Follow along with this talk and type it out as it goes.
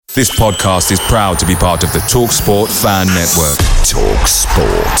This podcast is proud to be part of the TalkSport Fan Network.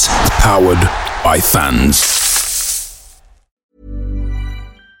 TalkSport. Powered by fans.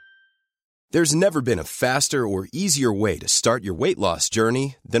 There's never been a faster or easier way to start your weight loss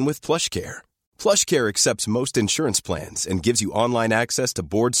journey than with PlushCare. PlushCare accepts most insurance plans and gives you online access to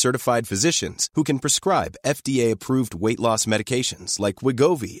board-certified physicians who can prescribe FDA-approved weight loss medications like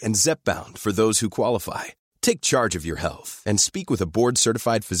Wegovy and Zepbound for those who qualify. Take charge of your health and speak with a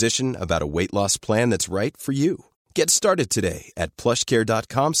board-certified physician about a weight loss plan that's right for you. Get started today at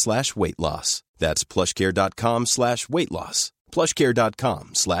plushcare.com/weight loss. That's plushcare.com/weight loss.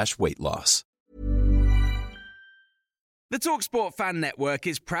 plushcare.com/weight loss. The TalkSport Fan Network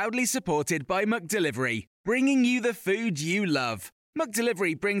is proudly supported by McDelivery, bringing you the food you love.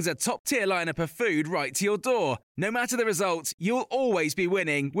 McDelivery brings a top-tier lineup of food right to your door. No matter the result, you'll always be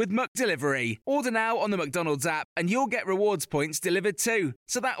winning with McDelivery. Order now on the McDonald's app and you'll get rewards points delivered too.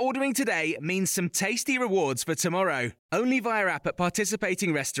 So that ordering today means some tasty rewards for tomorrow. Only via app at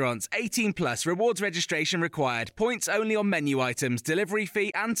participating restaurants. 18 plus. Rewards registration required. Points only on menu items. Delivery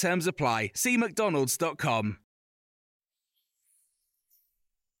fee and terms apply. See mcdonalds.com.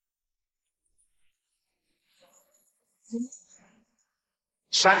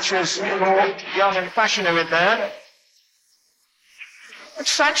 Sanchez, young and fashionable in there. And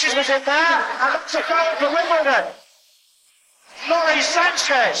Sanchez was in there. And that's a goal for Wimbledon. Laurie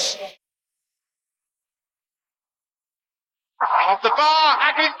Sanchez. Off the bar,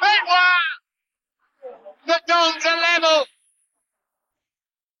 and in Benoit. The Dons are level.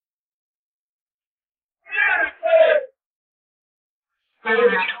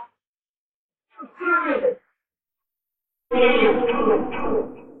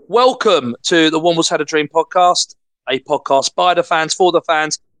 Welcome to the One Was Had a Dream podcast, a podcast by the fans, for the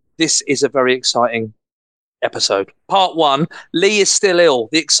fans. This is a very exciting episode. Part one, Lee is still ill.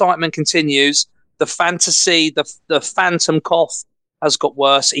 The excitement continues. The fantasy, the phantom cough has got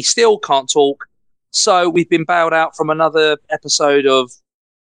worse. He still can't talk. So we've been bailed out from another episode of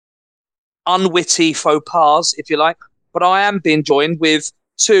unwitty faux pas, if you like. But I am being joined with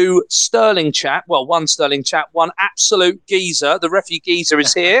two sterling chap. Well, one sterling chap, one absolute geezer. The Refu Geezer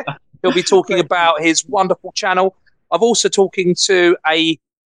is here. He'll be talking about his wonderful channel. I've also talking to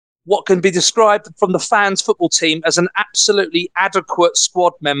what can be described from the fans football team as an absolutely adequate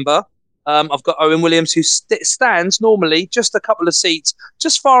squad member. I've got Owen Williams, who stands normally just a couple of seats,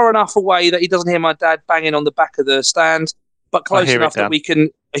 just far enough away that he doesn't hear my dad banging on the back of the stand, but close enough that we can,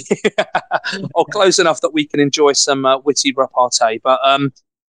 or close enough that we can enjoy some witty repartee. But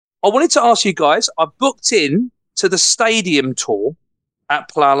I wanted to ask you guys, I booked in to the stadium tour at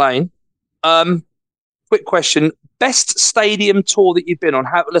Plough Lane. Quick question, best stadium tour that you've been on?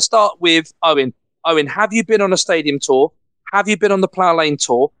 Let's start with Owen. Owen, have you been on a stadium tour? Have you been on the Plough Lane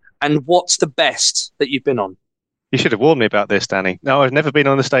tour? And what's the best that you've been on? You should have warned me about this, Danny. No, I've never been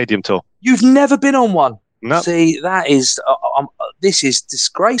on a stadium tour. You've never been on one? No. See, that is, this is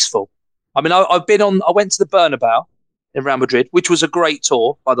disgraceful. I mean, I went to the Bernabeu in Real Madrid, which was a great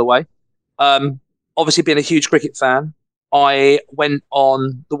tour, by the way. Obviously, being a huge cricket fan, I went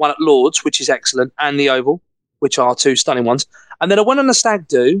on the one at Lord's, which is excellent, and the Oval, which are two stunning ones. And then I went on a stag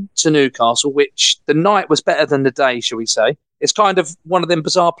do to Newcastle, which the night was better than the day, shall we say. It's kind of one of them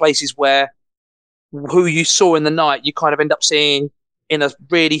bizarre places where who you saw in the night, you kind of end up seeing in a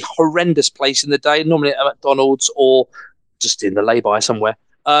really horrendous place in the day, normally at a McDonald's or just in the lay-by somewhere.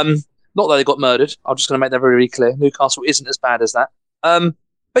 Not that they got murdered. I'm just going to make that very, very clear. Newcastle isn't as bad as that. But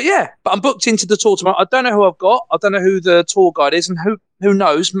I'm booked into the tour tomorrow. I don't know who I've got. I don't know who the tour guide is, and who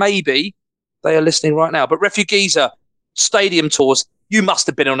knows, maybe they are listening right now. But Refu Geezer, stadium tours, you must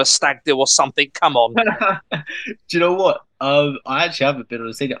have been on a stag do or something. Come on. Do you know what? I actually haven't been on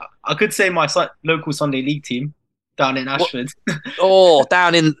a stadium. I could say my local Sunday League team down in Ashford.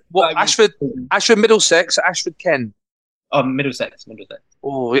 Down in what? Ashford, Middlesex, Ashford, Kent. Oh, Middlesex.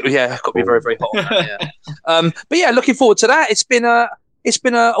 Oh, yeah, got to be very, very hot. On that, yeah. But yeah, looking forward to that. It's been a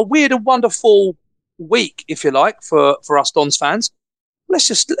weird and wonderful week, if you like, for us Dons fans.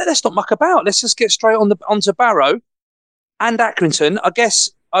 Let's not muck about. Let's just get straight onto Barrow and Accrington. I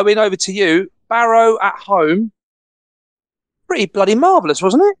guess, Owen, over to you. Barrow at home, pretty bloody marvellous,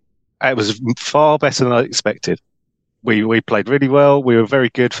 wasn't it? It was far better than I expected. We played really well. We were very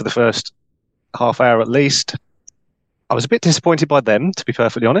good for the first half hour at least. I was a bit disappointed by them, to be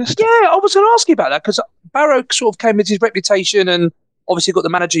perfectly honest. Yeah, I was going to ask you about that, because Barrow sort of came with his reputation and obviously got the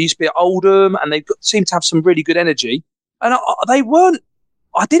manager used to be at Oldham, and they seemed to have some really good energy. And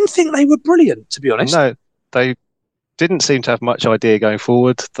I didn't think they were brilliant, to be honest. No, they didn't seem to have much idea going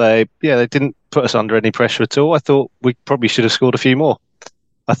forward. They didn't put us under any pressure at all. I thought we probably should have scored a few more.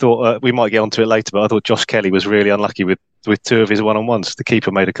 I thought we might get onto it later, but I thought Josh Kelly was really unlucky with two of his one-on-ones. The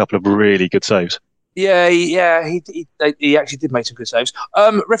keeper made a couple of really good saves. Yeah, he actually did make some good saves.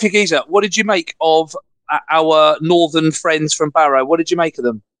 Refi Geezer, what did you make of our northern friends from Barrow? What did you make of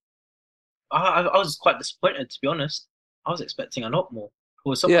them? I was quite disappointed, to be honest. I was expecting a lot more.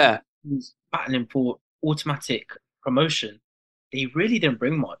 For someone who's battling for automatic promotion, they really didn't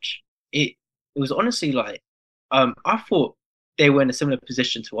bring much. It was honestly like, I thought they were in a similar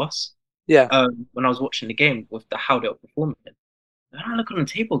position to us. Yeah. When I was watching the game with how they were performing, and I look on the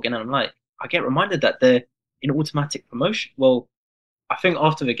table again, and I'm like, I get reminded that they're in automatic promotion. Well, I think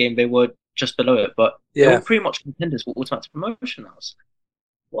after the game they were just below it, but they were pretty much contenders for automatic promotion. I was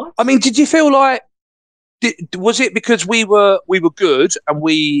what? I mean, did you feel like was it because we were good and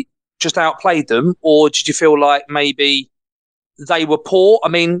we just outplayed them, or did you feel like maybe they were poor? I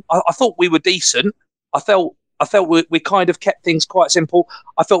mean, I thought we were decent. I felt we kind of kept things quite simple.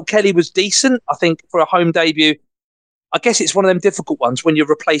 I felt Kelly was decent. I think for a home debut, I guess it's one of them difficult ones when you're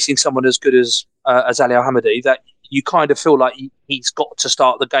replacing someone as good as Ali Al-Hamadi, that you kind of feel like he's got to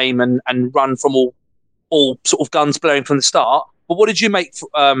start the game and run from all sort of guns blowing from the start. But what did you make?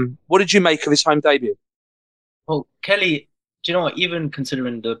 What did you make of his home debut? Well, Kelly, do you know what? Even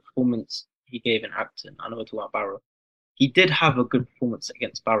considering the performance he gave in Acton, I know we're talking about Barrow, he did have a good performance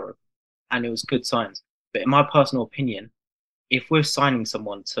against Barrow, and it was good signs. But in my personal opinion, if we're signing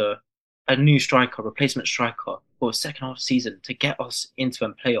someone to a new striker, replacement striker for a second half season to get us into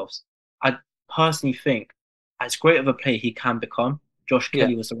them playoffs, I personally think, as great of a player he can become, Josh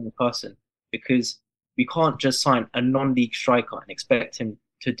Kelly was the wrong person, because we can't just sign a non-league striker and expect him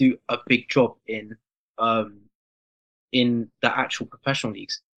to do a big job in the actual professional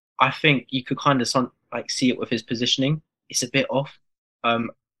leagues. I think you could kind of see it with his positioning. It's a bit off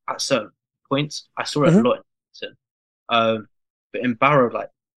at certain points. I saw it a lot in Everton. But in Barrow,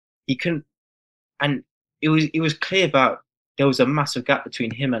 he couldn't, and it was clear about there was a massive gap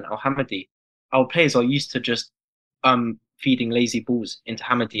between him and Al-Hamadi. Our players are used to just feeding lazy balls into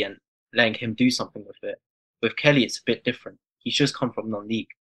Hamadi and letting him do something with it. With Kelly, it's a bit different. He's just come from non-league,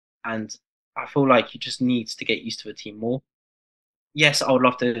 and I feel like he just needs to get used to the team more. Yes, I would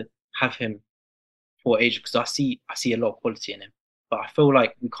love to have him for age because I see a lot of quality in him, but I feel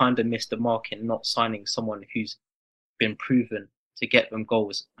like we kind of missed the mark in not signing someone who's been proven to get them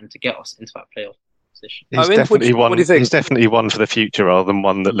goals and to get us into that playoff position. He's definitely one. He's definitely one for the future, rather than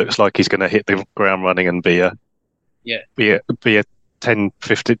one that looks like he's going to hit the ground running and be a 10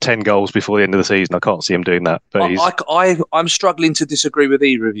 goals before the end of the season. I can't see him doing that. But I'm struggling to disagree with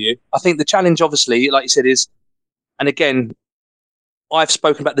either of you. I think the challenge, obviously, like you said, is, and again, I've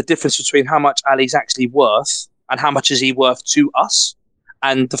spoken about the difference between how much Ali's actually worth and how much is he worth to us.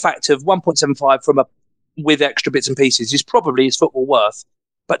 And the fact of 1.75 with extra bits and pieces is probably his football worth.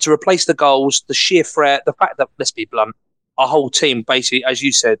 But to replace the goals, the sheer threat, the fact that, let's be blunt, our whole team, basically, as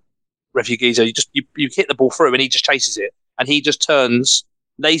you said, Refi Geezer, you hit the ball through and he just chases it. And he just turns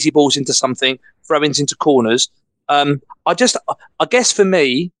lazy balls into something, throw-ins into corners. I guess for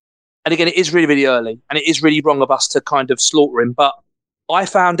me, and again, it is really, really early, and it is really wrong of us to kind of slaughter him, but I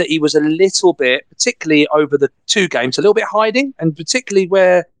found that he was a little bit, particularly over the two games, a little bit hiding, and particularly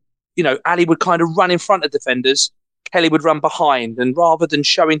where, Ali would kind of run in front of defenders, Kelly would run behind, and rather than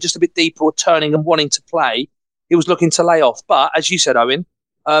showing just a bit deeper or turning and wanting to play, he was looking to lay off. But, as you said, Owen,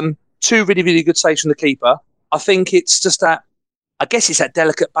 two really, really good saves from the keeper. I think it's just that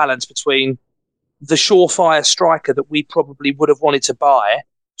delicate balance between the surefire striker that we probably would have wanted to buy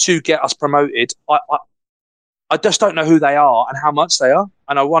to get us promoted. I just don't know who they are and how much they are.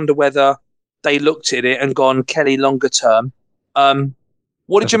 And I wonder whether they looked at it and gone, Kelly longer term.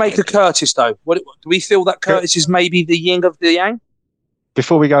 What did you make of Curtis, though? Do we feel that Curtis is maybe the yin of the yang?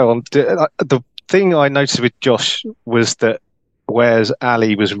 Before we go on, the thing I noticed with Josh was that whereas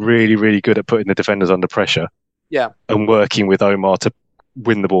Ali was really, really good at putting the defenders under pressure, and working with Omar to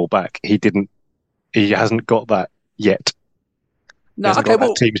win the ball back, he hasn't got that yet. No, okay,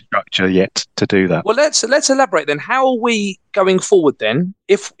 that team structure yet to do that. Well, let's elaborate then. How are we going forward then?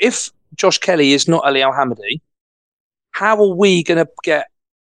 If Josh Kelly is not Ali Al-Hamadi, how are we going to get?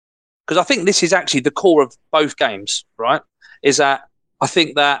 Because I think this is actually the core of both games, right? Is that I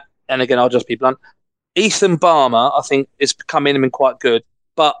think that, and again, I'll just be blunt. Ethan Barmer, I think, is coming in and quite good.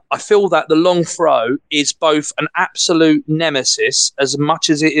 But I feel that the long throw is both an absolute nemesis as much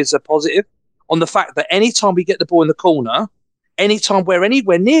as it is a positive, on the fact that anytime we get the ball in the corner, anytime we're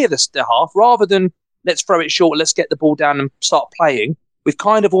anywhere near the half, rather than let's throw it short, let's get the ball down and start playing, we've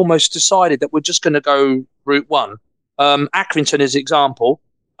kind of almost decided that we're just going to go route one. Accrington, as an example,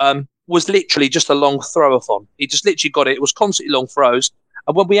 was literally just a long throw-a-thon. He just literally got it. It was constantly long throws.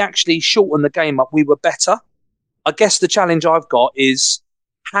 And when we actually shortened the game up, we were better. I guess the challenge I've got is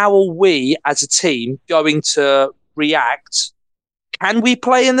how are we as a team going to react? Can we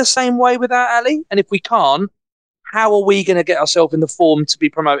play in the same way without Ali? And if we can't, how are we going to get ourselves in the form to be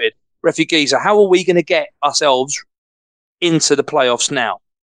promoted? Refi Geezer, how are we going to get ourselves into the playoffs now?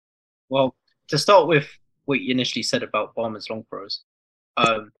 Well, to start with what you initially said about Barmer's long throws,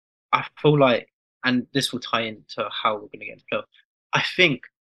 I feel like, and this will tie into how we're going to get into playoffs, I think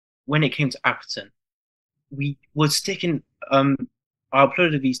when it came to Accrington, we were sticking. I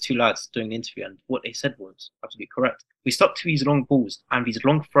uploaded these two lads doing the interview, and what they said was absolutely correct. We stuck to these long balls and these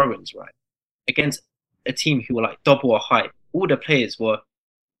long throw-ins, right, against a team who were like double our height. All the players were,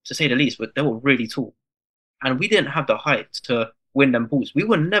 to say the least, they were really tall, and we didn't have the height to win them balls. We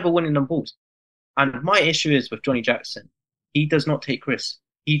were never winning them balls. And my issue is with Johnny Jackson. He does not take risks.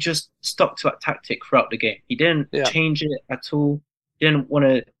 He just stuck to that tactic throughout the game. He didn't change it at all. He didn't want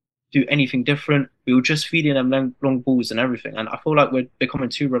to do anything different. We were just feeding them long balls and everything. And I feel like we're becoming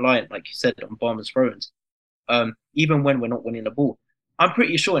too reliant, like you said, on Barmer's throw-ins. Even when we're not winning the ball. I'm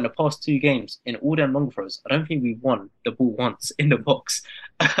pretty sure in the past 2 games, in all them long throws, I don't think we won the ball once in the box.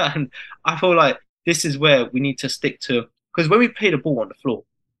 And I feel like this is where we need to stick to, because when we play the ball on the floor,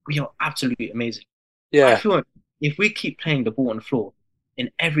 we are absolutely amazing. Yeah. I feel like if we keep playing the ball on the floor in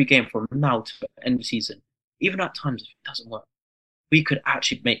every game from now to the end of the season, even at times if it doesn't work, we could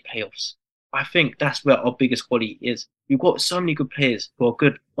actually make playoffs. I think that's where our biggest quality is. We've got so many good players who are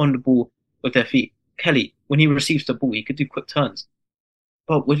good on the ball with their feet. Kelly, when he receives the ball, he could do quick turns.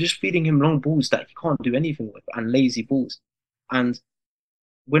 But we're just feeding him long balls that he can't do anything with, and lazy balls. And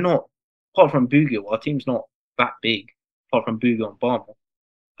we're not, apart from Bugio, our team's not that big, apart from Bugio and Barmer.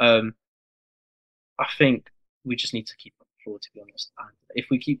 I think we just need to keep on the floor, to be honest. And if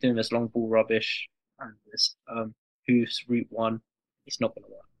we keep doing this long ball rubbish and this Hoofs route 1, it's not going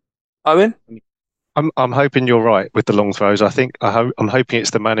to work. Owen? I'm hoping you're right with the long throws. I'm hoping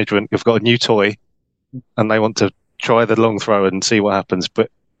it's the management. We've got a new toy, and they want to try the long throw and see what happens. But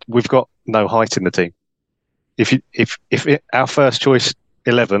we've got no height in the team. Our first choice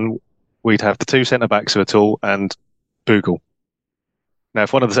 11, we'd have the 2 centre backs who are tall and Bogle. Now,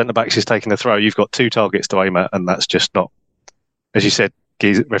 if one of the centre backs is taking a throw, you've got 2 targets to aim at, and that's just not, as you said,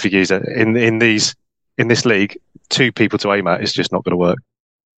 Refi Geezer, in this league, 2 people to aim at is just not going to work.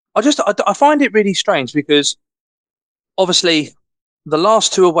 I find it really strange because obviously the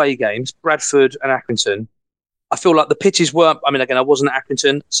last 2 away games, Bradford and Accrington, I feel like the pitches weren't, I mean, again, I wasn't at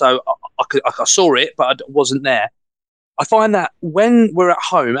Accrington, so I saw it, but I wasn't there. I find that when we're at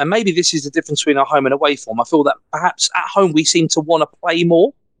home, and maybe this is the difference between our home and away form, I feel that perhaps at home we seem to want to play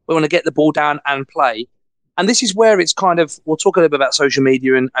more. We want to get the ball down and play. And this is where it's kind of, we'll talk a little bit about social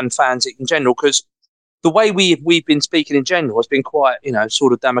media and fans in general, because the way we've been speaking in general has been quite,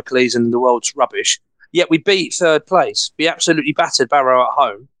 sort of Damocles and the world's rubbish. Yet we beat 3rd place. We absolutely battered Barrow at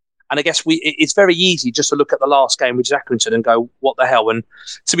home. And I guess it's very easy just to look at the last game, which is Accrington, and go, what the hell? And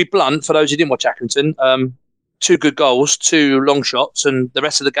to be blunt, for those who didn't watch Accrington, 2 good goals, 2 long shots, and the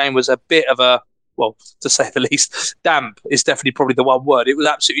rest of the game was a bit of a, well, to say the least, damp is definitely probably the one word. It was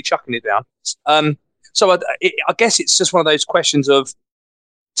absolutely chucking it down. So I guess it's just one of those questions of,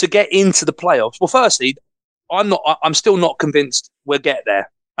 to get into the playoffs. Well, firstly, I'm still not convinced we'll get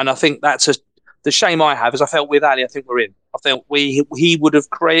there. And I think that's the shame I have is I felt with Ali, I think we're in. I felt he would have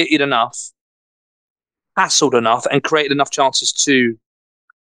created enough, hassled enough, and created enough chances to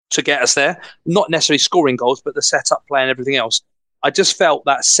get us there. Not necessarily scoring goals, but the setup play and everything else. I just felt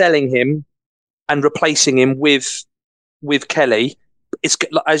that selling him and replacing him with Kelly, it's,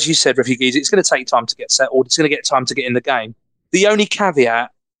 as you said, Refi Geezer, it's going to take time to get settled. It's going to get time to get in the game. The only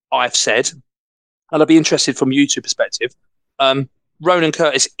caveat I've said, and I'd be interested from you two perspective, Ronan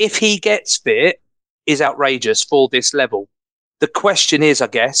Curtis, if he gets fit, is outrageous for this level. The question is, I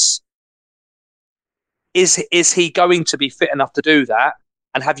guess, is he going to be fit enough to do that?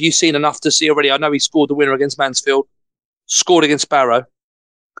 And have you seen enough to see already? I know he scored the winner against Mansfield, scored against Barrow.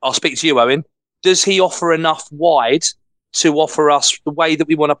 I'll speak to you, Owen. Does he offer enough wide to offer us the way that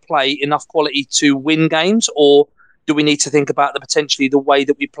we want to play, enough quality to win games? Or do we need to think about potentially the way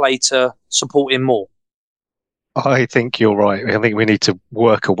that we play to support him more? I think you're right. I think we need to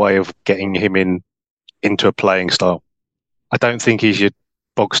work a way of getting him into a playing style. I don't think he's your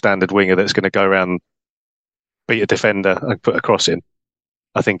bog standard winger that's going to go around, beat a defender and put a cross in.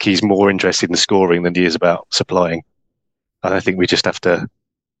 I think he's more interested in scoring than he is about supplying. And I think we just have to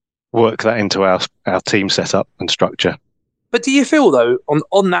work that into our team setup and structure. But do you feel, though,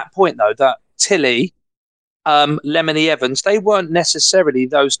 on that point, though, that Tilly, Lemony Evans, they weren't necessarily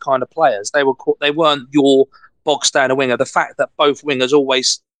those kind of players. They weren't your bog standard winger. The fact that both wingers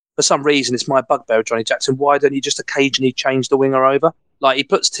always, for some reason, it's my bugbear, Johnny Jackson. Why don't you just occasionally change the winger over? Like he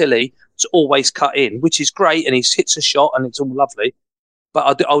puts Tilly to always cut in, which is great, and he hits a shot, and it's all lovely.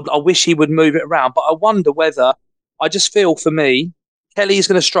 But I wish he would move it around. But I wonder whether, I just feel for me, Kelly's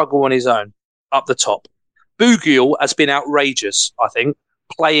going to struggle on his own up the top. Bougiel has been outrageous, I think,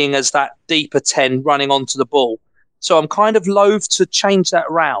 playing as that deeper 10, running onto the ball. So I'm kind of loath to change that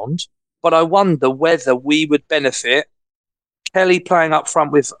around, but I wonder whether we would benefit Kelly playing up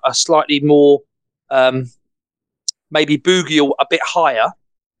front with a slightly more, maybe Bougiel a bit higher,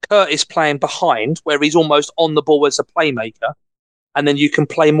 Curtis playing behind, where he's almost on the ball as a playmaker, and then you can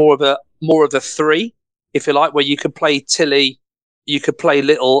play more of a 3, if you like, where you could play Tilly, you could play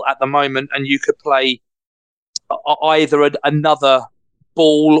Little at the moment, and you could play either another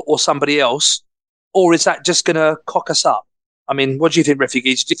Ball or somebody else, or is that just going to cock us up? I mean, what do you think,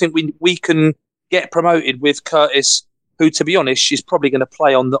 Refugees? Do you think we can get promoted with Curtis, who, to be honest, she's probably going to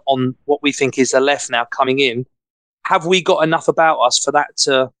play on what we think is the left now coming in? Have we got enough about us for that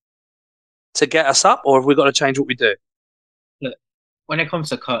to get us up, or have we got to change what we do? Look, when it comes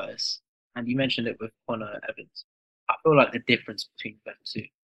to Curtis, and you mentioned it with Connor Evans, I feel like the difference between them two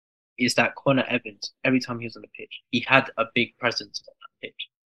is that Connor Evans, every time he was on the pitch, he had a big presence on that pitch.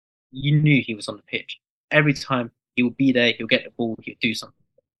 You knew he was on the pitch. Every time he would be there, he'll get the ball, he'll do something.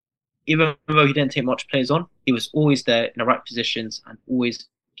 Even though he didn't take much players on, he was always there in the right positions and always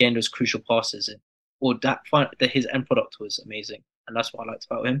getting those crucial passes in. Or that his end product was amazing, and that's what I liked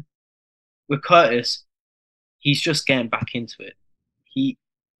about him. With Curtis, he's just getting back into it. He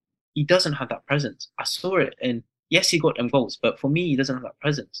doesn't have that presence. I saw it in. Yes, he got them goals, but for me, he doesn't have that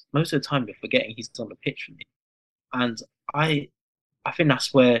presence. Most of the time, you're forgetting he's on the pitch for me. And I think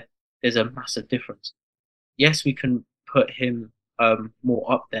that's where there's a massive difference. Yes, we can put him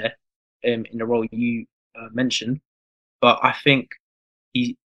more up there in the role you mentioned, but I think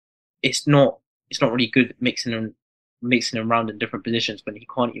it's not really good mixing him around in different positions when he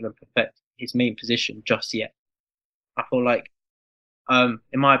can't even perfect his main position just yet. I feel like, in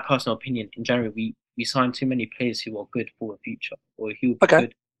my personal opinion, in January, we signed too many players who are good for the future, or who are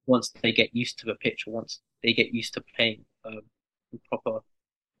good once they get used to the pitch, or once they get used to playing proper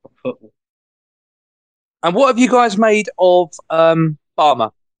football. And what have you guys made of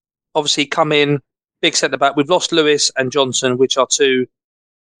Barmer? Obviously, come in, big centre-back. We've lost Lewis and Johnson, which are two,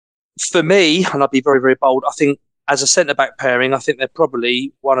 for me, and I'll be very, very bold, I think as a centre-back pairing, I think they're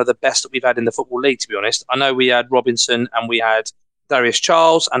probably one of the best that we've had in the Football League, to be honest. I know we had Robinson and we had Darius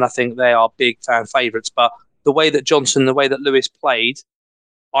Charles, and I think they are big fan favourites. But the way that Johnson, the way that Lewis played,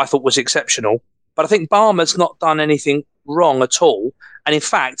 I thought was exceptional. But I think Barmer's not done anything wrong at all. And in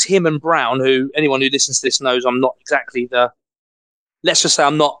fact, him and Brown, who anyone who listens to this knows I'm not exactly let's just say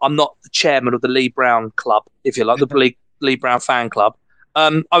I'm not the chairman of the Lee Brown club, if you like, the Lee Brown fan club.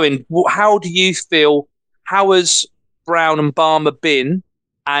 Owen, how do you feel? How has Brown and Barmer been?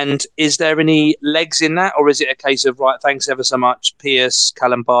 And is there any legs in that, or is it a case of, right, thanks ever so much, Pierce,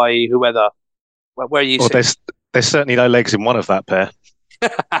 Kalambai, whoever? Where are you? Well, there's certainly no legs in one of that pair.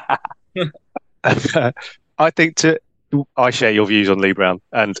 I think I share your views on Lee Brown,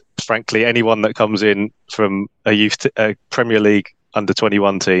 and frankly, anyone that comes in from a Premier League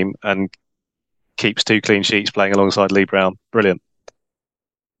under-21 team and keeps 2 clean sheets playing alongside Lee Brown, brilliant.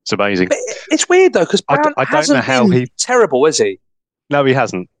 It's amazing. But it's weird though, because Brown hasn't been terrible, is he? No, he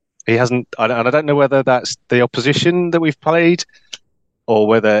hasn't. He hasn't, and I don't know whether that's the opposition that we've played, or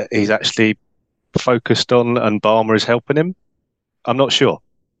whether he's actually focused on and Barmer is helping him. I'm not sure,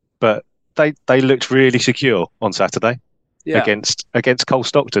 but they looked really secure on Saturday against Cole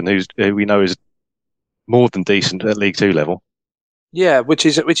Stockton, who we know is more than decent at League 2 level. Yeah, which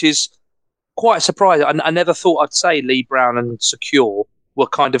is quite surprising. I never thought I'd say Lee Brown and secure were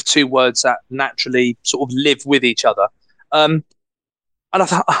kind of two words that naturally sort of live with each other. And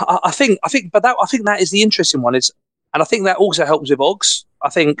I think that is the interesting one. And I think that also helps with Oggs. I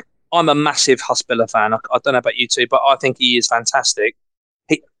think I'm a massive Husbiller fan. I don't know about you two, but I think he is fantastic.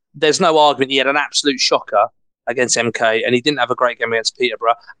 There's no argument. He had an absolute shocker against MK, and he didn't have a great game against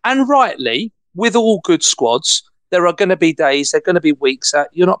Peterborough. And rightly, with all good squads, there are going to be days, there are going to be weeks that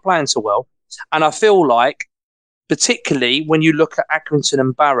you're not playing so well. And I feel like, particularly when you look at Accrington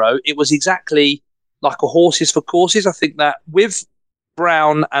and Barrow, it was exactly like a horses for courses. I think that with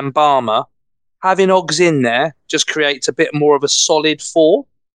Brown and Barmer, having Oggs in there just creates a bit more of a solid 4.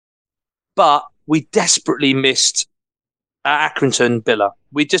 But we desperately missed Accrington Billa.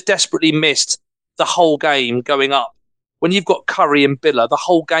 We just desperately missed the whole game going up. When you've got Curry and Billa, the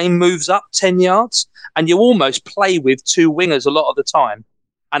whole game moves up 10 yards and you almost play with 2 wingers a lot of the time.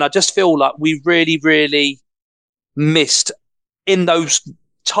 And I just feel like we really, really missed in those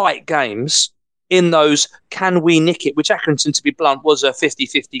tight games, in those can we nick it, which Accrington, to be blunt, was a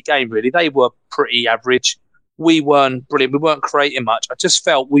 50-50 game, really. They were pretty average. We weren't brilliant. We weren't creating much. I just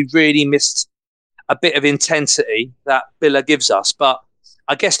felt we really missed a bit of intensity that Billa gives us. But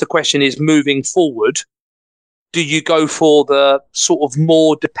I guess the question is, moving forward, do you go for the sort of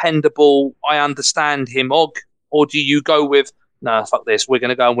more dependable, I understand him, Og, or do you go with, no, fuck this, we're going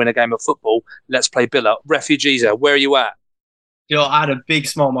to go and win a game of football, let's play Billa? Refugees, where are you at? I had a big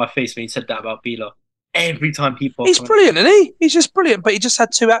smile on my face when he said that about Billa. Every time people... He's brilliant, isn't he? He's just brilliant, but he just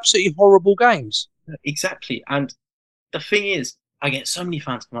had 2 absolutely horrible games. Exactly. And the thing is, I get so many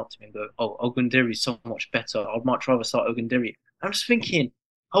fans come up to me and go, oh, Ogundiri is so much better. I'd much rather start Ogundiri. I'm just thinking,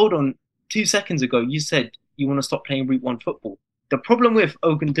 hold on, 2 seconds ago, you said you want to stop playing Route 1 football. The problem with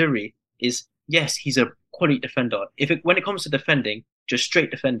Ogundiri is, yes, he's a quality defender. When it comes to defending, just straight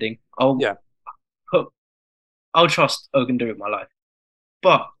defending, I'll trust Ogundiri with my life.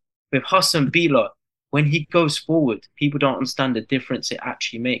 But with Hassan Billa, when he goes forward, people don't understand the difference it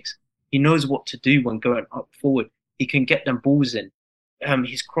actually makes. He knows what to do when going up forward. He can get them balls in.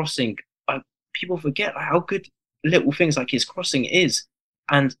 His crossing, people forget how good little things like his crossing is.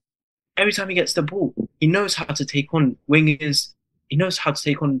 And every time he gets the ball, he knows how to take on wingers. He knows how to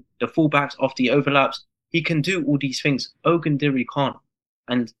take on the fullbacks after he overlaps. He can do all these things. Ogundiri can't.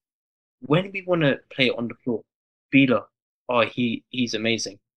 And when we want to play it on the floor, Billa, he's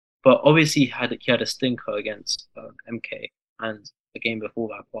amazing. But obviously he had a stinker against MK and the game before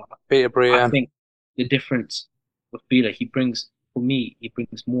that. But Peterborough, I think the difference with Billa, he brings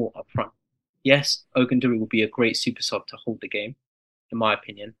more up front. Yes, Ogundiri will be a great super sub to hold the game, in my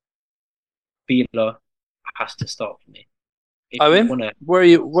opinion. Billa has to start for me. Owen,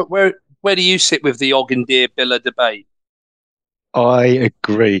 where do you sit with the Ogundiri Billa debate? I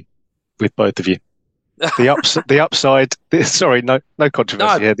agree with both of you. The upside. Sorry, no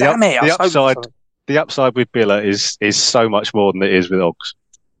controversy here. The upside with Billa is so much more than it is with Oggs.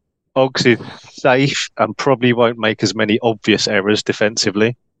 Oggs is safe and probably won't make as many obvious errors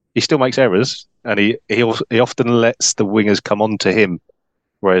defensively. He still makes errors, and he often lets the wingers come on to him,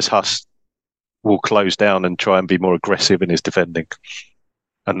 whereas Huss will close down and try and be more aggressive in his defending,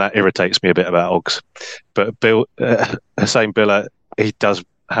 and that irritates me a bit about Oggs. But Hussein Billa, he does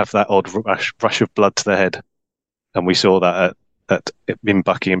have that odd rush of blood to the head, and we saw that in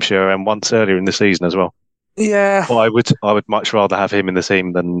Buckinghamshire and once earlier in the season as well. Yeah, well, I would much rather have him in the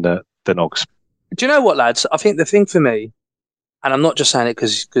team than Oggs. Do you know what, lads? I think the thing for me, and I'm not just saying it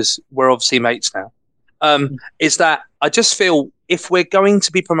because we're obviously mates now, is that I just feel if we're going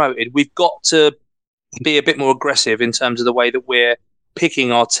to be promoted, we've got to be a bit more aggressive in terms of the way that we're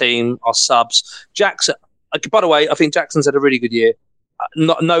picking our team, our subs. Jackson, by the way, I think Jackson's had a really good year.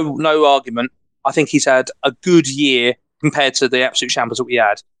 No argument. I think he's had a good year compared to the absolute shambles that we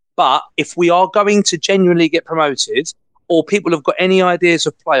had. But if we are going to genuinely get promoted, or people have got any ideas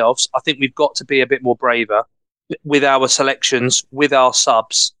of playoffs, I think we've got to be a bit more braver with our selections, with our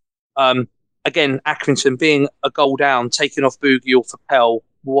subs. Again, Accrington being a goal down, taking off Boogie or Fapel,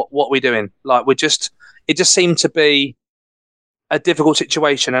 what are we doing? Like it just seemed to be a difficult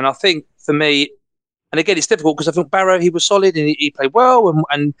situation. And I think for me, and again, it's difficult because I think Barrow, he was solid and he played well,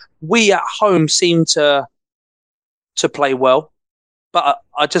 and we at home seem to play well. But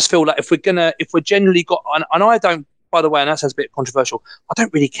I just feel like if we're generally got, and I don't, by the way, and that sounds a bit controversial, I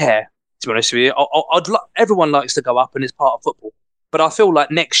don't really care, to be honest with you. Everyone likes to go up and it's part of football. But I feel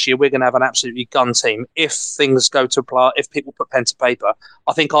like next year we're going to have an absolutely gun team. If things go to plan, if people put pen to paper,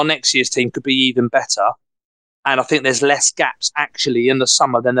 I think our next year's team could be even better. And I think there's less gaps actually in the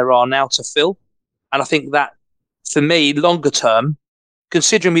summer than there are now to fill. And I think that, for me, longer term,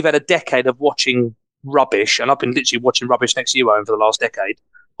 considering we've had a decade of watching rubbish, and I've been literally watching rubbish next to you, Owen, for the last decade,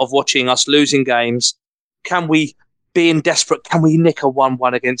 of watching us losing games, can we, being desperate, can we nick a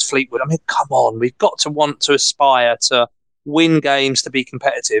 1-1 against Fleetwood? I mean, come on, we've got to want to aspire to win games, to be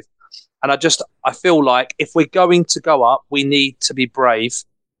competitive. And I feel like if we're going to go up, we need to be brave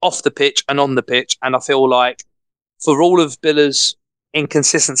off the pitch and on the pitch. And I feel like for all of Billa's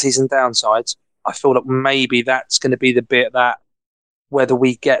inconsistencies and downsides, I feel like maybe that's going to be the bit that whether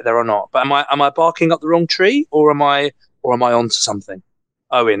we get there or not. But am I barking up the wrong tree, or am I onto something?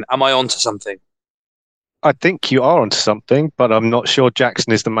 Owen, am I onto something? I think you are onto something, but I'm not sure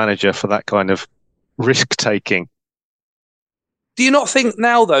Jackson is the manager for that kind of risk taking. Do you not think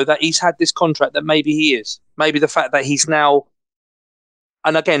now, though, that he's had this contract that maybe he is? Maybe the fact that he's now,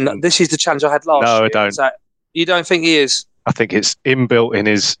 and again, this is the challenge I had last year. No, I don't. You don't think he is? I think it's inbuilt in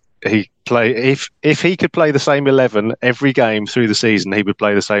his. If he could play the same 11 every game through the season, he would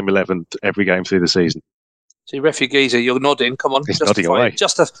play the same 11 every game through the season. See, Geezer, you're nodding. Come on, he's nodding away.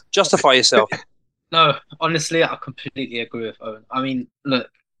 Justify yourself. No, honestly, I completely agree with Owen. I mean, look,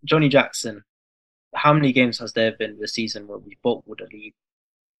 Johnny Jackson. How many games has there been this season where we bottled a lead,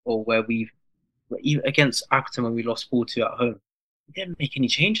 or where even against Accrington when we lost 4-2 at home? He didn't make any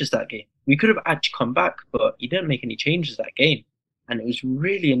changes that game. We could have actually come back, but he didn't make any changes that game, and it was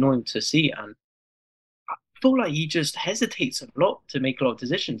really annoying to see. And I feel like he just hesitates a lot to make a lot of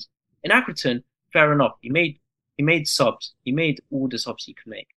decisions. In Accrington, fair enough, he made subs. He made all the subs he could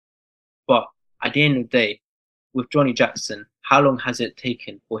make, but at the end of the day, with Johnny Jackson, how long has it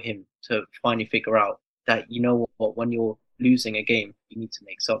taken for him to finally figure out that, you know what, when you're losing a game, you need to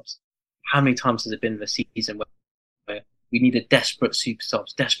make subs? How many times has it been this season where we needed desperate super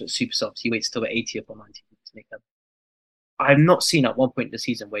subs? He waits till the 80th or 90th to make them. I have not seen at one point in the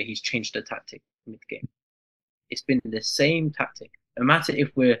season where he's changed the tactic mid-game. It's been the same tactic. No matter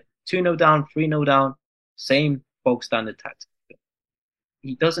if we're 2-0 down, 3-0 down, same bog standard tactic.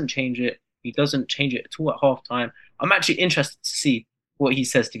 He doesn't change it. He doesn't change it at all at half-time. I'm actually interested to see what he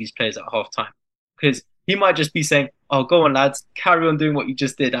says to these players at half-time, because he might just be saying, oh, go on, lads, carry on doing what you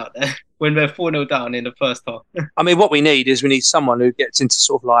just did out there when they're 4-0 down in the first half. I mean, what we need someone who gets into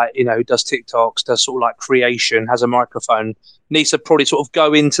sort of like, who does TikToks, does sort of like creation, has a microphone, needs to probably sort of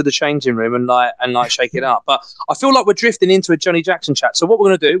go into the changing room and shake it up. But I feel like we're drifting into a Johnny Jackson chat. So what we're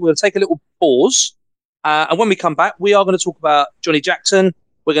going to do, we're going to take a little pause. And when we come back, we are going to talk about Johnny Jackson.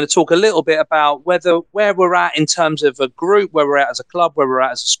 We're going to talk a little bit about where we're at in terms of a group, where we're at as a club, where we're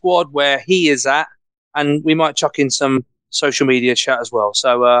at as a squad, where he is at. And we might chuck in some social media chat as well.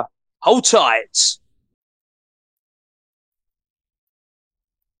 So hold tight.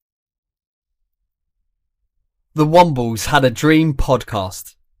 The Wombles Had a Dream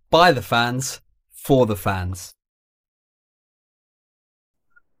podcast. By the fans, for the fans.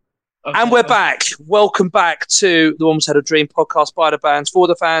 And we're back. Welcome back to the Wombles Had a Dream podcast, by the fans, for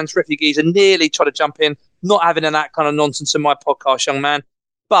the fans. Refugees are nearly trying to jump in, not having that kind of nonsense in my podcast, young man.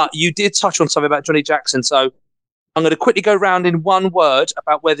 But you did touch on something about Johnny Jackson. So I'm going to quickly go round in one word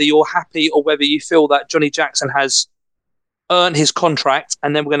about whether you're happy or whether you feel that Johnny Jackson has earned his contract.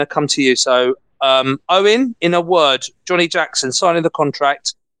 And then we're going to come to you. So, Owen, in a word, Johnny Jackson signing the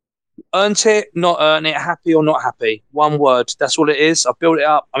contract. Earned it, not earned it, happy or not happy? One word. That's all it is. I built it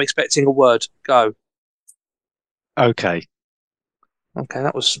up. I'm expecting a word. Go. Okay,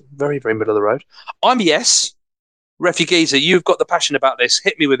 that was very, very middle of the road. I'm yes. Refugeezer, you've got the passion about this.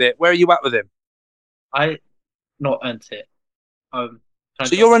 Hit me with it. Where are you at with him? I not earned it.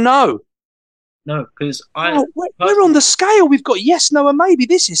 So you're a no? No, because we're on the scale. We've got yes, no, and maybe.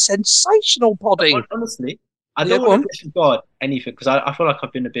 This is sensational podding. Honestly, I don't want to disregard anything, because I feel like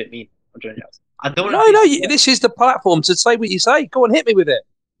I've been a bit mean on Johnny Jackson. I don't. This is the platform to say what you say. Go on, hit me with it.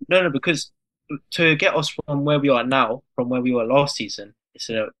 No, because to get us from where we are now, from where we were last season, it's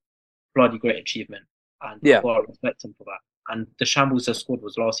a bloody great achievement, and I respect him for that. And the shambles the squad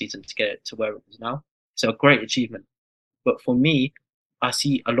was last season to get it to where it is now. So a great achievement. But for me, I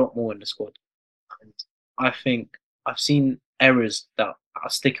see a lot more in the squad, and I think I've seen errors that are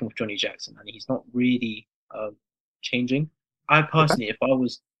sticking with Johnny Jackson, and he's not really changing. I personally, if I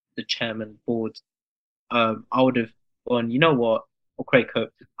was the chairman board, I would have gone, you know what, or Craig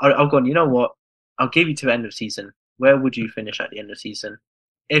Cope, I've gone, you know what, I'll give you to the end of season. Where would you finish at the end of season?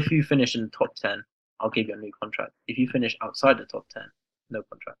 If you finish in the top 10, I'll give you a new contract. If you finish outside the top 10, no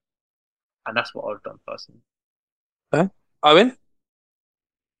contract. And that's what I've done personally. Owen?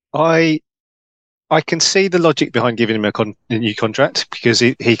 I can see the logic behind giving him a new contract, because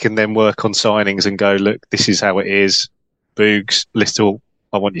he can then work on signings and go, look, this is how it is. Boogs, Little,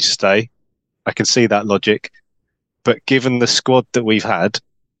 I want you to stay. I can see that logic. But given the squad that we've had,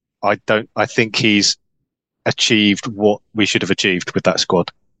 I think he's achieved what we should have achieved with that squad.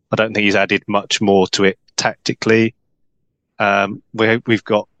 I don't think he's added much more to it tactically. We had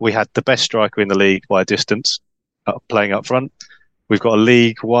the best striker in the league by a distance, playing up front. We've got a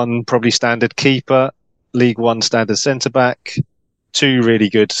League One probably standard keeper, League One standard centre back, two really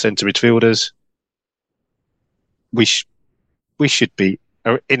good centre midfielders. We should be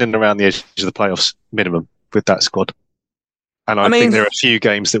in and around the edge of the playoffs minimum with that squad. And I think there are a few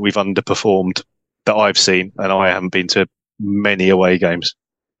games that we've underperformed that I've seen, and I haven't been to many away games,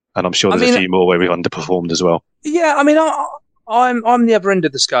 and I'm sure there's a few more where we've underperformed as well. Yeah, I mean, I'm the other end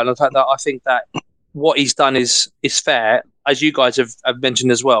of the scale. The fact that I think that what he's done is fair, as you guys have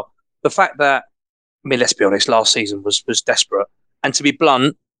mentioned as well. The fact that, I mean, let's be honest, last season was desperate. And to be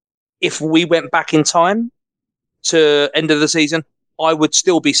blunt, if we went back in time to end of the season, I would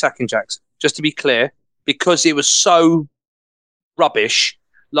still be sacking Jackson, just to be clear, because it was so rubbish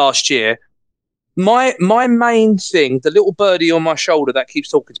last year. My main thing, the little birdie on my shoulder that keeps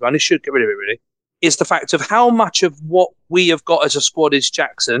talking to me, and I should get rid of it really, is the fact of how much of what we have got as a squad is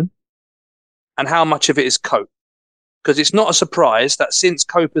Jackson and how much of it is Cope. Because it's not a surprise that since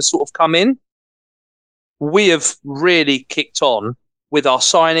Cope has sort of come in, we have really kicked on with our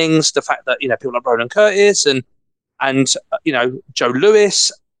signings, the fact that, people like Roland Curtis and Joe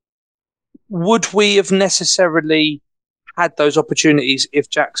Lewis. Would we have necessarily had those opportunities if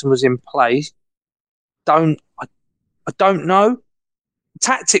Jackson was in play? I don't know.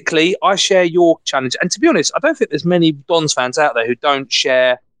 Tactically, I share your challenge. And to be honest, I don't think there's many Dons fans out there who don't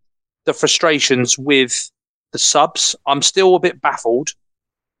share the frustrations with the subs. I'm still a bit baffled,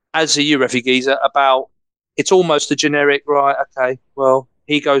 as a Referee Geezer, about it's almost a generic, right, okay, well,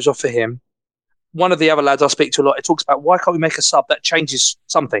 he goes off for him. One of the other lads I speak to a lot, it talks about why can't we make a sub that changes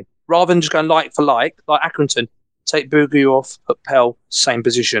something? Rather than just going like for like Accrington, take Boogoo off, put Pell, same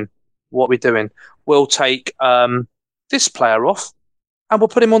position. What are we doing? We'll take this player off and we'll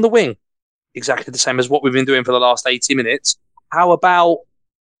put him on the wing. Exactly the same as what we've been doing for the last 80 minutes. How about,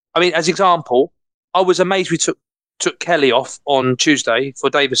 as example, I was amazed we took Kelly off on Tuesday for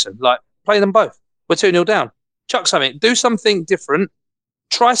Davison. Play them both. We're 2-0 down. Chuck something. Do something different.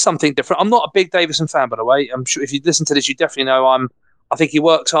 Try something different. I'm not a big Davison fan, by the way. I'm sure if you listen to this, you definitely know I think he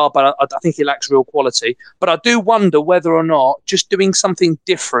works hard, but I think he lacks real quality. But I do wonder whether or not just doing something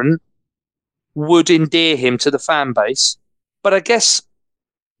different would endear him to the fan base. But I guess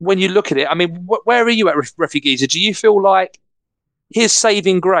when you look at it, where are you at, Referee Geezer? Do you feel like his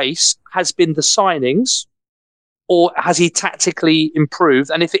saving grace has been the signings, or has he tactically improved?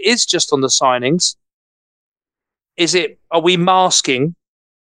 And if it is just on the signings, are we masking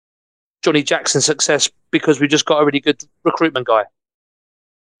Johnny Jackson's success because we just got a really good recruitment guy?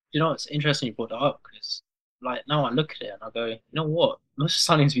 You know, it's interesting you brought that up because, now I look at it and I go, you know what? Most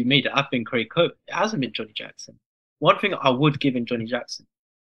of the signings we made have been Craig Cope. It hasn't been Johnny Jackson. One thing I would give in Johnny Jackson,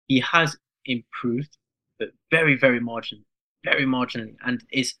 he has improved, but very, very marginally. Very marginally, and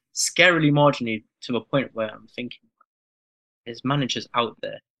is scarily marginally to a point where I'm thinking there's managers out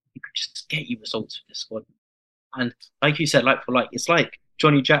there who could just get you results with this squad. And like you said, like for like, it's like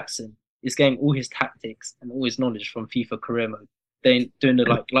Johnny Jackson is getting all his tactics and all his knowledge from FIFA career mode. Then doing the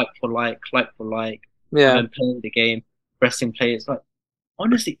like for like, yeah, and playing the game, resting players.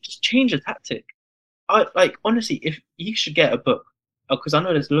 Honestly, just change the tactic. Honestly, if you should get a book, because I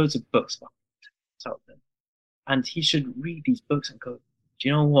know there's loads of books out there. And he should read these books and go, do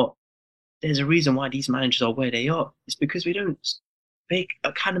you know what? There's a reason why these managers are where they are. It's because they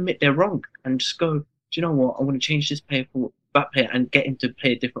can admit they're wrong and just go, do you know what? I want to change this player for that player and get him to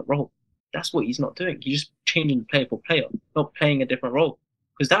play a different role. That's what he's not doing. He's just changing the player for player, not playing a different role.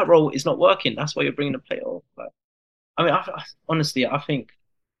 Because that role is not working. That's why you're bringing the player off. Honestly, I think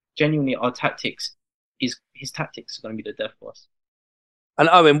genuinely his tactics are going to be the death for us. And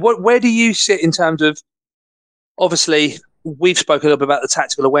Owen, where do you sit in terms of, obviously, we've spoken a little bit about the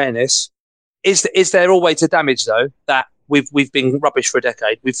tactical awareness. Is there always a damage, though, that we've been rubbish for a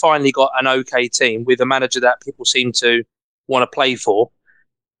decade? We've finally got an okay team with a manager that people seem to want to play for.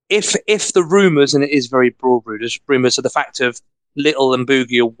 If the rumours, and it is very broad rumours, are the fact of Little and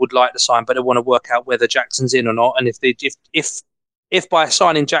Boogoo would like to sign, but they want to work out whether Jackson's in or not, and if by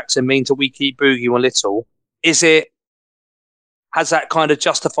signing Jackson means that we keep Boogoo and Little, has that kind of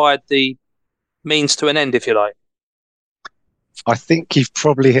justified the means to an end, if you like? I think you've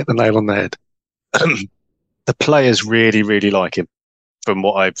probably hit the nail on the head. The players really, really like him from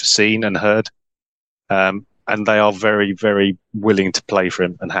what I've seen and heard. And they are very, very willing to play for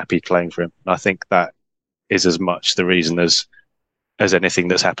him and happy playing for him. And I think that is as much the reason as anything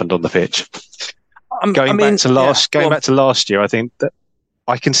that's happened on the pitch. Going back to last year, I think that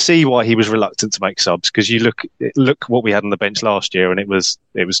I can see why he was reluctant to make subs, because you look what we had on the bench last year, and it was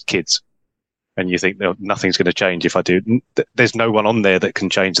kids. And you think nothing's going to change if I do. There's no one on there that can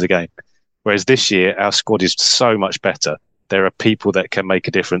change the game. Whereas this year, our squad is so much better. There are people that can make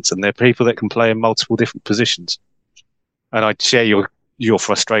a difference, and there are people that can play in multiple different positions. And I share your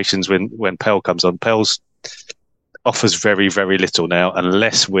frustrations when Pell comes on. Pell's offers very, very little now,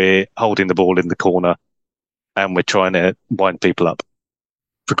 unless we're holding the ball in the corner and we're trying to wind people up.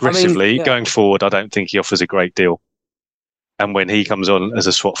 Progressively, going forward, I don't think he offers a great deal. And when he comes on as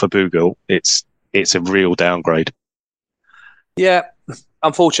a swap for Boogoo, it's a real downgrade. Yeah,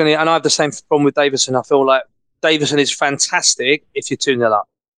 unfortunately, and I have the same problem with Davison. I feel like Davison is fantastic if you're 2-0 up.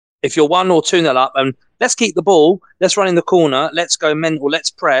 If you're 1 or 2-0 up, and let's keep the ball, let's run in the corner, let's go mental, let's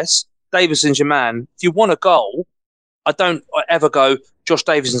press, Davison's your man. If you want a goal, I don't ever go, Josh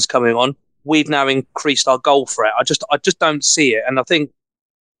Davison's coming on, we've now increased our goal threat. I just don't see it. And I think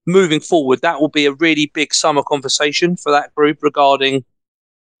moving forward, that will be a really big summer conversation for that group regarding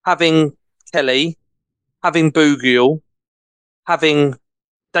having Kelly, having Bougiel, having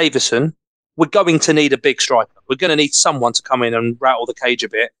Davison. We're going to need a big striker. We're going to need someone to come in and rattle the cage a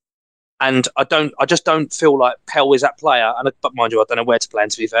bit. And I just don't feel like Pell is that player. But mind you, I don't know where to play him,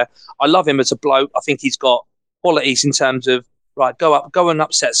 to be fair. I love him as a bloke. I think he's got qualities in terms of, right, go and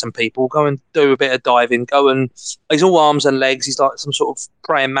upset some people, go and do a bit of diving, he's all arms and legs. He's like some sort of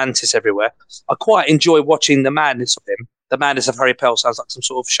praying mantis everywhere. I quite enjoy watching the madness of him. The madness of Harry Pell sounds like some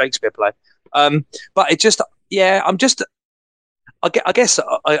sort of Shakespeare play. But it just, I guess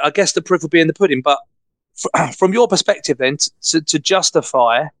the proof will be in the pudding. But from your perspective then, to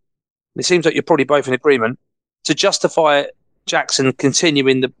justify, it seems like you're probably both in agreement, to justify Jackson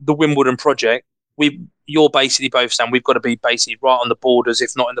continuing the Wimbledon project, you're basically both saying we've got to be basically right on the borders,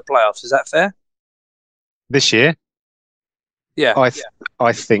 if not in the playoffs. Is that fair? This year? Yeah.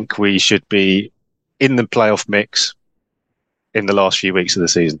 I think we should be in the playoff mix in the last few weeks of the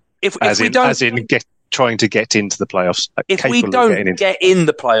season. Trying to get into the playoffs. If we don't get in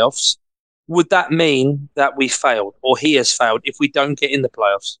the playoffs, would that mean that we failed, or he has failed if we don't get in the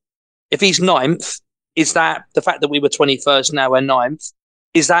playoffs? If he's 9th, is that the fact that we were 21st, now we're 9th,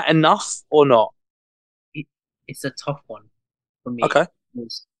 is that enough or not? It's a tough one for me. Okay.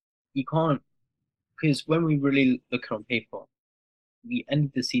 You can't, because when we really look on paper, we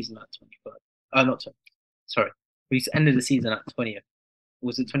ended the season at 21st. We ended the season at 20th.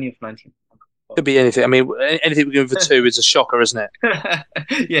 Was it 20th, 19th? Could be anything. I mean, anything we're going for 2 is a shocker, isn't it?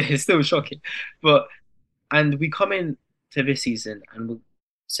 Yeah, it's still shocking. And we come in to this season and we'll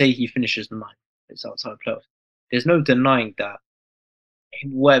say he finishes 9th. It's outside playoffs. There's no denying that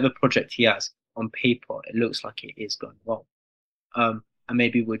whatever project he has on paper, it looks like it is going well. And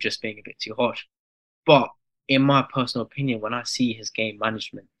maybe we're just being a bit too harsh. But in my personal opinion, when I see his game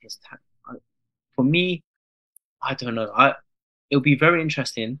management, for me, I don't know. It'll be very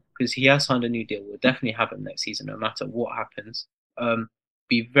interesting because he has signed a new deal. We'll definitely have him next season, no matter what happens.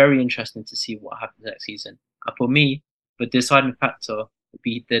 Be very interesting to see what happens next season. And for me, the deciding factor would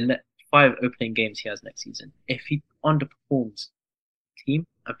be the 5 opening games he has next season. If he underperforms team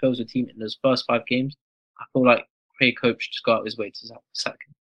and fails the team in those first 5 games, I feel like Craig Hope should just go out his way to sack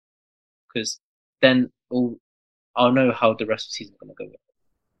him. Because then I'll know how the rest of the season is going to go.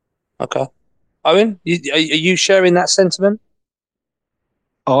 Okay. Owen, are you sharing that sentiment?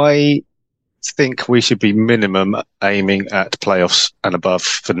 I think we should be minimum aiming at playoffs and above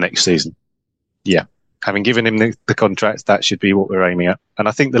for next season. Yeah. Having given him the contract, that should be what we're aiming at. And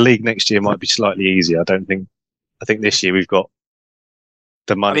I think the league next year might be slightly easier. I think this year we've got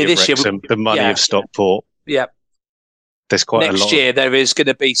the money of Wrexham, the money of Stockport. Yeah. There's quite a lot. Next year there is going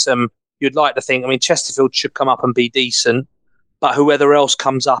to be some, you'd like to think, I mean, Chesterfield should come up and be decent, but whoever else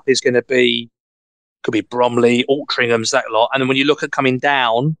comes up is going to be, could be Bromley, Altringham's, that lot. And then when you look at coming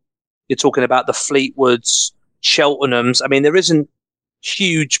down, you're talking about the Fleetwoods, Cheltenhams. I mean, there isn't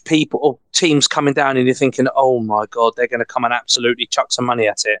huge people or teams coming down and you're thinking, oh my God, they're going to come and absolutely chuck some money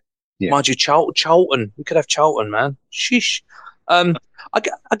at it. Yeah. Mind you, Charlton, we could have Charlton, man. Sheesh. I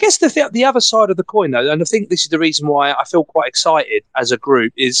guess the other side of the coin, though, and I think this is the reason why I feel quite excited as a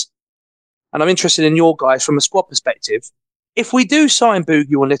group is, and I'm interested in your guys from a squad perspective, if we do sign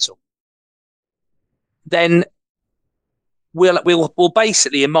Bougiel and Little, then we'll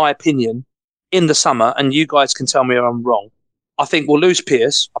basically, in my opinion, in the summer, and you guys can tell me if I'm wrong, I think we'll lose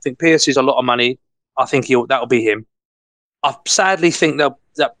Pearce. I think Pearce is a lot of money. I think that'll be him. I sadly think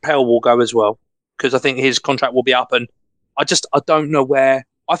that Pell will go as well because I think his contract will be up, and I don't know where.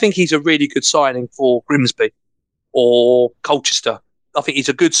 I think he's a really good signing for Grimsby or Colchester. I think he's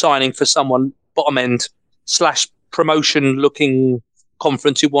a good signing for someone bottom end / promotion looking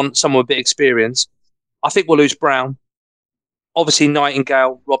conference who want someone with a bit of experience. I think we'll lose Brown. Obviously,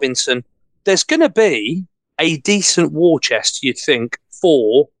 Nightingale, Robinson. There's going to be a decent war chest, you'd think,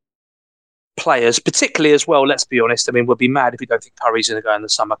 for players, particularly as well, let's be honest. I mean, we'll be mad if we don't think Curry's going to go in the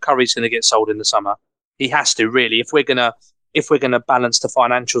summer. Curry's going to get sold in the summer. He has to, really, if we're going to balance the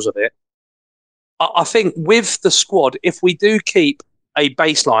financials of it. I think with the squad, if we do keep a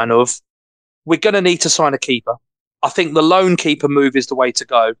baseline of we're going to need to sign a keeper, I think the loan keeper move is the way to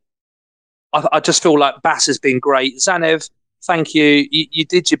go. I just feel like Bass has been great. Zanev, thank you. You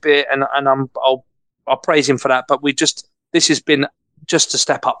did your bit, and I'll praise him for that. But this has been just a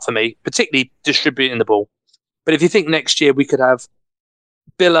step up for me, particularly distributing the ball. But if you think next year we could have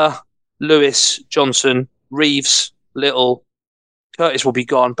Biller, Lewis, Johnson, Reeves, Little, Curtis will be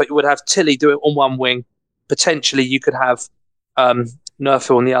gone, but you would have Tilly do it on one wing. Potentially you could have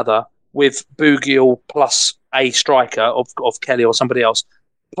Nerfield on the other with Bougiel plus a striker of Kelly or somebody else.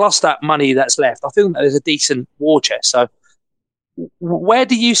 plus that money that's left, I think there's a decent war chest. So where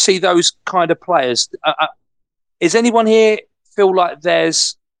do you see those kind of players? Is anyone here feel like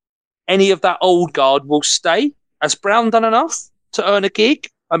there's any of that old guard will stay? Has Brown done enough to earn a gig?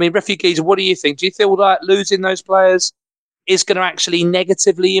 I mean, refugees, what do you think? Do you feel like losing those players is going to actually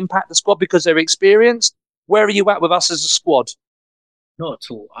negatively impact the squad because they're experienced? Where are you at with us as a squad? Not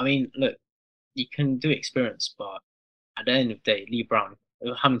at all. I mean, look, you can do experience, but at the end of the day, Lee Brown,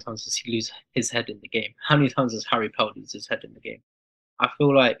 how many times does he lose his head in the game? How many times does Harry Pell lose his head in the game? I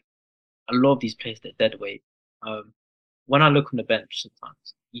feel like a lot of these players, they're dead weight. When I look on the bench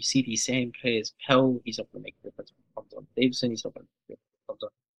sometimes, you see these same players. Pell, he's not going to make a difference when it comes on. Davison, he's not going to make a difference when it comes on.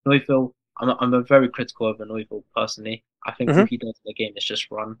 Neufville, I'm a very critical of Neufville personally. I think if he does the game, it's just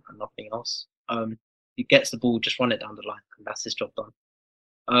run and nothing else. He gets the ball, just run it down the line, and that's his job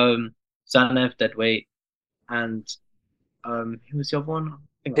done. Zanev, dead weight, and who was the other one?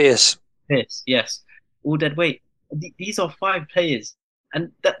 Pearce, yes, all dead weight. These are 5 players,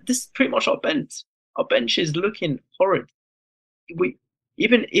 and this is pretty much our bench. Our bench is looking horrid.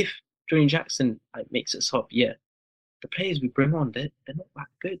 Even if Dwayne Jackson makes us up, the players we bring on, they're not that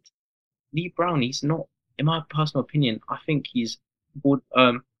good. Lee Brown, he's not, in my personal opinion, I think he's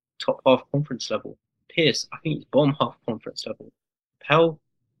top half conference level. Pearce, I think he's bottom half conference level. Pell,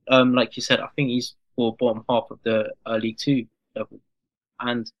 like you said, I think he's for bottom half of the League 2 level.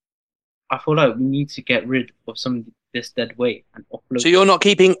 And I feel like we need to get rid of some of this dead weight and offload. So you're not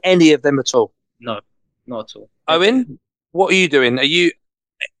keeping any of them at all? No, not at all. Owen, what are you doing?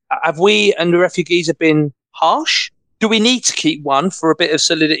 Have we and the refugees have been harsh? Do we need to keep one for a bit of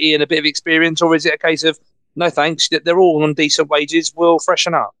solidity and a bit of experience, or is it a case of no thanks, that they're all on decent wages, we'll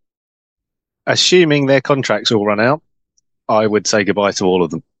freshen up? Assuming their contracts all run out, I would say goodbye to all of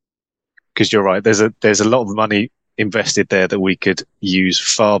them. Because you're right, there's a lot of money invested there that we could use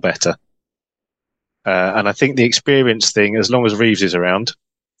far better. And I think the experience thing, as long as Reeves is around,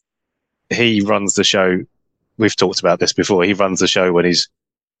 he runs the show. We've talked about this before. He runs the show when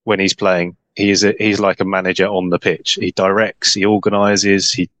he's playing. He's like a manager on the pitch. He directs, he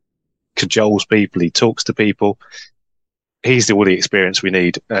organises, he cajoles people, he talks to people. He's all the experience we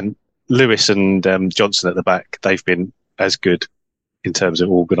need. And Lewis and Johnson at the back, they've been as good in terms of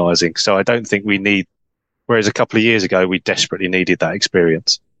organising. So I don't think we need. Whereas a couple of years ago, we desperately needed that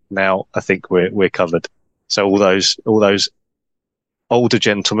experience. Now I think we're covered. So all those older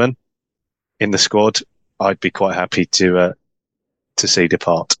gentlemen in the squad, I'd be quite happy to see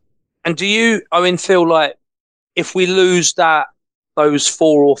depart. And do you, feel like if we lose those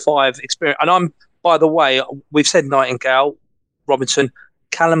 4 or 5 experience, and by the way, we've said Nightingale, Robinson,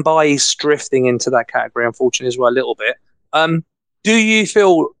 Kalambai is drifting into that category, unfortunately, as well, a little bit. Do you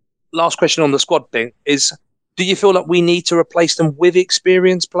feel, last question on the squad thing, is do you feel like we need to replace them with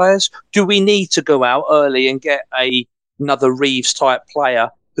experienced players? Do we need to go out early and get another Reeves-type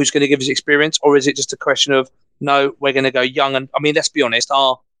player who's going to give us experience? Or is it just a question of, no, we're going to go young? And let's be honest,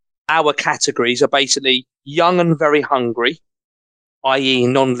 our categories are basically young and very hungry, i.e.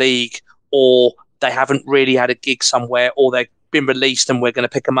 non-league, or they haven't really had a gig somewhere, or they've been released and we're going to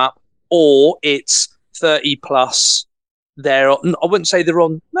pick them up, or it's 30 plus. I wouldn't say they're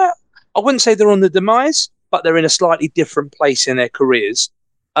on the demise, but they're in a slightly different place in their careers.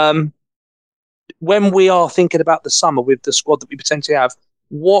 When we are thinking about the summer with the squad that we potentially have,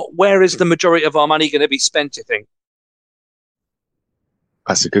 where is the majority of our money going to be spent, do you think?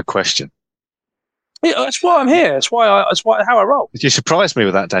 That's a good question. Yeah, that's why I'm here. That's how I roll. You surprised me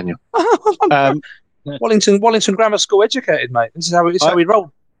with that, Daniel. Wallington Grammar School educated, mate. This is how we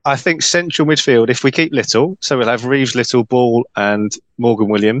roll. I think central midfield, if we keep Little, so we'll have Reeves, Little, Ball and Morgan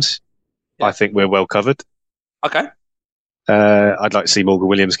Williams. Yeah. I think we're well covered. Okay. I'd like to see Morgan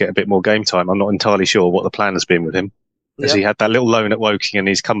Williams get a bit more game time. I'm not entirely sure what the plan has been with him. As he had that little loan at Woking and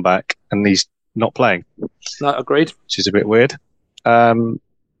he's come back and he's not playing. No, agreed. Which is a bit weird.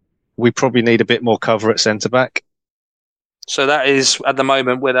 We probably need a bit more cover at centre-back. So that is, at the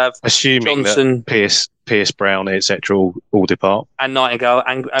moment, we'd have assuming Johnson, that Pearce, Brown, etc., all depart. And Nightingale,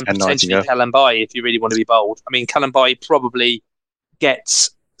 and potentially Kalambai, if you really want to be bold. Kalambai probably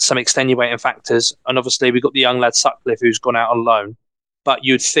gets some extenuating factors. And obviously, we've got the young lad Sutcliffe, who's gone out on loan. But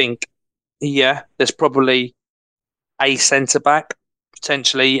you'd think, there's probably a centre-back,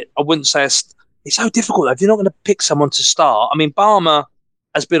 potentially. I wouldn't say it's so difficult, though. If you're not going to pick someone to start. Barmer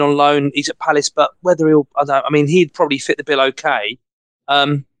has been on loan. He's at Palace, but whether he'd probably fit the bill okay.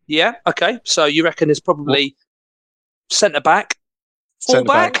 Okay. So you reckon there's probably centre-back,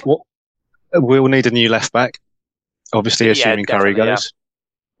 full-back? We'll need a new left-back, obviously, assuming Curry goes.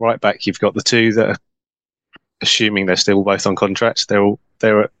 Yeah. Right back, you've got the two that are, assuming they're still both on contracts, they're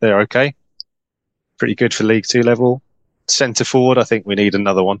they're okay. Pretty good for League Two level. Centre forward, I think we need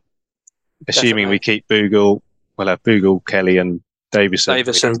another one. Assuming we keep Bogle, we'll have Bogle, Kelly, and Davison.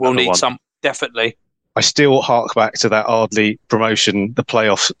 Davison will need some, definitely. I still hark back to that Ardley promotion, the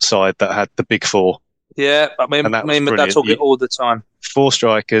playoff side that had the big four. Yeah, I mean that's all good all the time. 4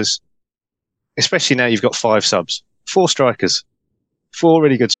 strikers, especially now you've got 5 subs. 4 strikers, 4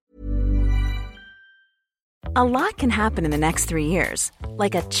 really good. A lot can happen in the next 3 years.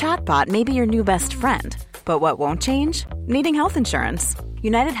 Like a chatbot may be your new best friend. But what won't change? Needing health insurance.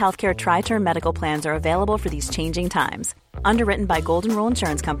 United Healthcare Tri-Term Medical Plans are available for these changing times. Underwritten by Golden Rule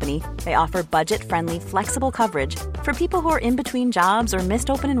Insurance Company, they offer budget-friendly, flexible coverage for people who are in between jobs or missed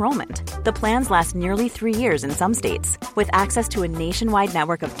open enrollment. The plans last nearly 3 years in some states, with access to a nationwide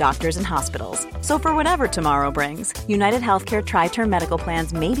network of doctors and hospitals. So for whatever tomorrow brings, United Healthcare Tri-Term Medical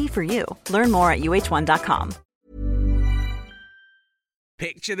Plans may be for you. Learn more at uh1.com.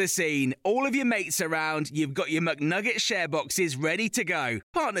 Picture the scene. All of your mates around, you've got your McNugget share boxes ready to go.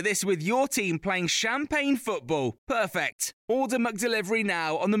 Partner this with your team playing champagne football. Perfect. Order McDelivery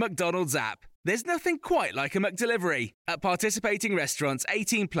now on the McDonald's app. There's nothing quite like a McDelivery. At participating restaurants,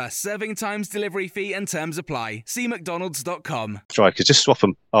 18 plus, serving times, delivery fee and terms apply. See mcdonalds.com. Strikers, just swap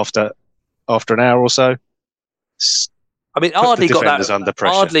them after an hour or so. I mean, Ardley got that under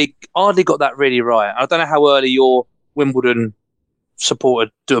pressure. Ardley got that really right. I don't know how early your Wimbledon supported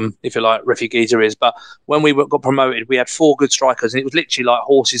if you like, Refu Geezer is, but when we got promoted, we had 4 good strikers, and it was literally like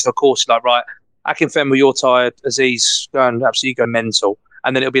horses for courses. Like, right, Akinfenwa, you're tired. Aziz going absolutely go mental,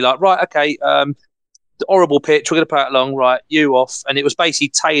 and then it'll be like, right, okay, the horrible pitch, we're going to play it along, right, you off, and it was basically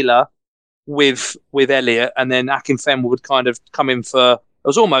Taylor with Elliot, and then Akinfenwa would kind of come in for. It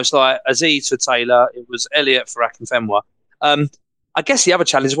was almost like Aziz for Taylor. It was Elliot for Akinfenwa. I guess the other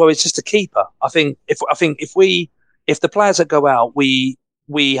challenge, well, is just a keeper. I think if the players that go out, we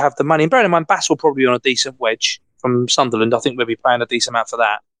have the money. And bearing in mind, Bass will probably be on a decent wedge from Sunderland. I think we'll be paying a decent amount for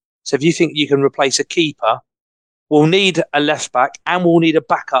that. So if you think you can replace a keeper, we'll need a left back and we'll need a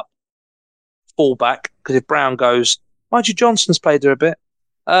backup fullback, because if Brown goes, Nigel Johnson's played there a bit.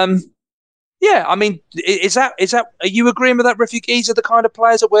 Yeah, I mean, is that? Are you agreeing with that? Refugees are the kind of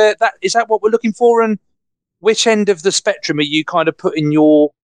players is that what we're looking for? And which end of the spectrum are you kind of putting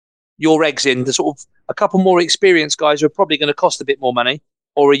your eggs in? The sort of a couple more experienced guys who are probably going to cost a bit more money,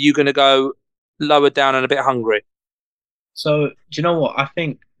 or are you going to go lower down and a bit hungry? So, do you know what? I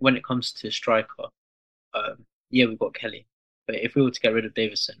think when it comes to striker, yeah, we've got Kelly. But if we were to get rid of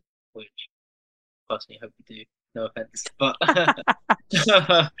Davison, which personally I hope we do, no offense, but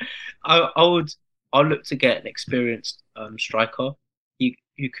I'll look to get an experienced striker.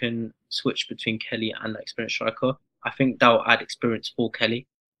 You can switch between Kelly and that experienced striker. I think that will add experience for Kelly,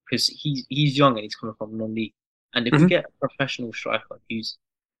 because he's young and he's coming from non-league. And if we get a professional striker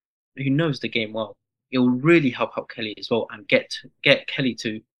who knows the game well, it will really help out Kelly as well, and get Kelly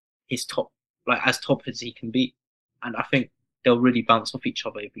to his top, like as top as he can be. And I think they'll really bounce off each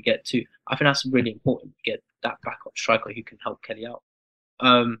other if we get to. I think that's really important to get that backup striker who can help Kelly out.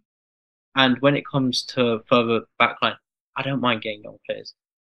 And when it comes to further backline, I don't mind getting young players.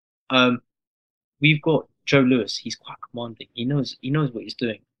 We've got Joe Lewis. He's quite commanding. He knows what he's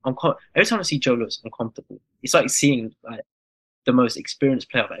doing. Every time I see Joe Lewis, I'm comfortable. It's like seeing like the most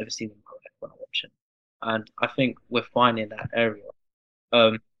experienced player I've ever seen in my life when I watch him. And I think we're fine in that area.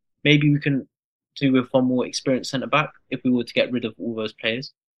 Maybe we can do with one more experienced centre back if we were to get rid of all those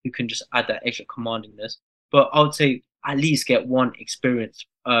players who can just add that extra commandingness. But I would say at least get one experienced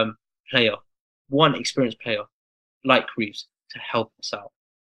player like Reeves to help us out.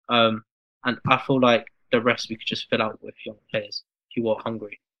 And I feel like the rest we could just fill out with young players who are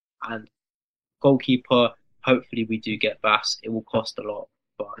hungry. And goalkeeper, hopefully we do get Bass. It will cost a lot,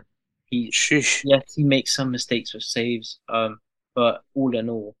 but he makes some mistakes with saves. But all in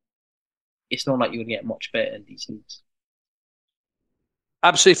all, it's not like you're going to get much better in these leagues.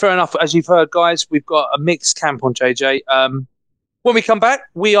 Absolutely fair enough. As you've heard, guys, we've got a mixed camp on JJ. When we come back,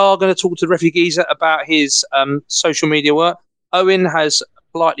 we are going to talk to Refu Geezer about his social media work. Owen has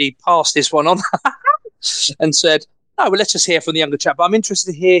politely passed this one on and said, no, well, let's just hear from the younger chap. But I'm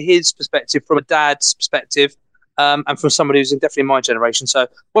interested to hear his perspective from a dad's perspective, and from somebody who's definitely in my generation. So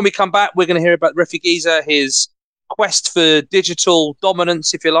when we come back, we're going to hear about Refu Geezer, his quest for digital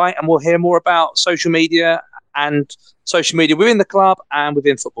dominance, if you like, and we'll hear more about social media and social media within the club and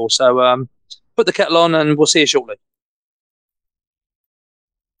within football. So put the kettle on and we'll see you shortly.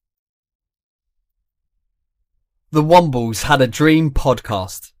 The Wombles Had a Dream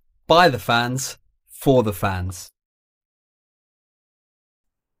podcast. By the fans, for the fans.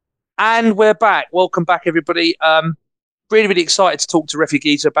 And we're back. Welcome back, everybody. Really, really excited to talk to Refu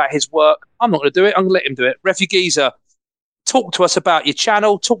Geezer about his work. I'm not going to do it. I'm going to let him do it. Refu Geezer, talk to us about your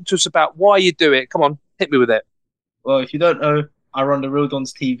channel. Talk to us about why you do it. Come on, hit me with it. Well, if you don't know, I run the Real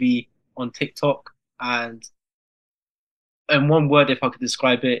Dons TV on TikTok, and in one word, if I could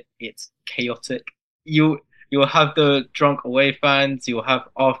describe it, it's chaotic. You'll have the drunk away fans, you'll have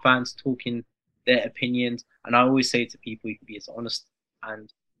our fans talking their opinions, and I always say to people, you can be as honest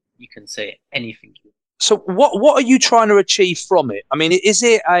and you can say anything. So what are you trying to achieve from it? I mean, is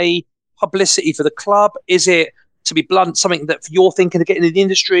it a publicity for the club? Is it, to be blunt, something that you're thinking of getting in the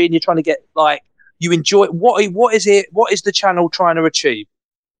industry and you're trying to get, like, you enjoy it? What is it? What is the channel trying to achieve?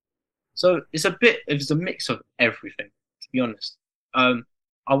 So it's a mix of everything, to be honest.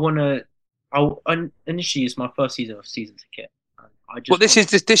 Initially it's my first season of season ticket. This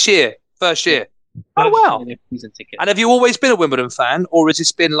is this year, first year. Oh wow! Season ticket. And have you always been a Wimbledon fan, or has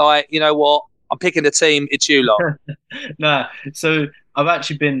this been like, you know what, I'm picking the team, it's you lot? Nah. So I've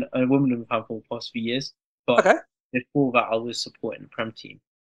actually been a Wimbledon fan for the past few years, but before that I was supporting the Prem team.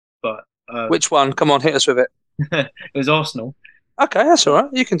 But which one? Come on, hit us with it. It was Arsenal. Okay, that's all right.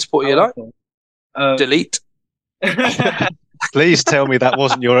 You can support you like. Delete. Please tell me that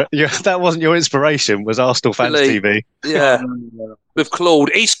wasn't your inspiration. Was Arsenal Fans TV? Yeah, with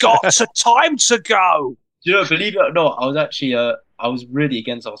Claude. He's got some time to go. Do you know, believe it or not, I was actually I was really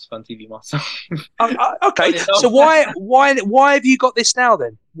against Arsenal Fans TV myself. Okay, so why have you got this now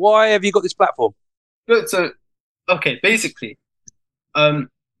then? Why have you got this platform? But basically,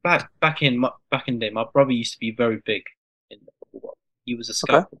 back in the day, my brother used to be very big in the football world. He was a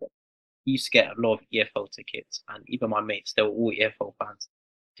scout. Okay. He used to get a lot of EFL tickets, and even my mates, they were all EFL fans,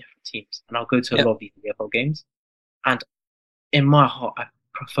 different teams. And I'll go to a lot of these EFL games, and in my heart, I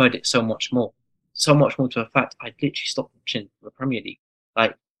preferred it so much more to the fact I literally stopped watching the Premier League.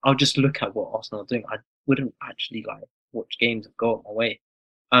 Like, I'll just look at what Arsenal are doing. I wouldn't actually watch games and go out my way.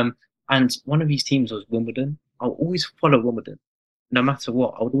 And one of these teams was Wimbledon. I'll always follow Wimbledon, no matter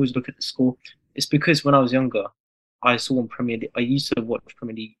what. I would always look at the score. It's because when I was younger, I saw in Premier League. I used to watch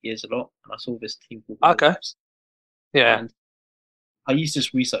Premier League years a lot, and I saw this team called Wolves. Yeah. And I used to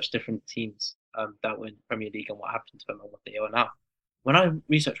just research different teams that were in the Premier League and what happened to them and what they are now. When I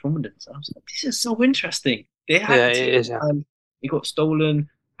researched Wimbledon, I was like, "This is so interesting." They had it got stolen,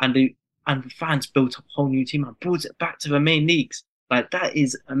 and the fans built up a whole new team and brought it back to the main leagues. Like, that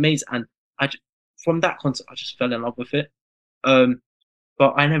is amazing. And from that concept, I just fell in love with it.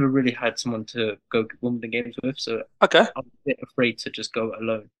 But I never really had someone to go Wimbledon games with, so I was a bit afraid to just go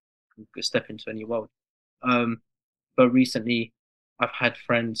alone and step into a new world. But recently, I've had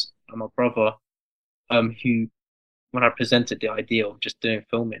friends and my brother who, when I presented the idea of just doing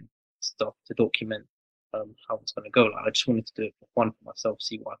filming stuff to document how it's going to go, I just wanted to do it for fun for myself,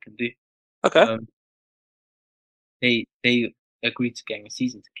 see what I can do. Okay. They agreed to getting a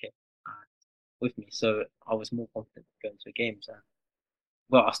season ticket with me, so I was more confident going to the games.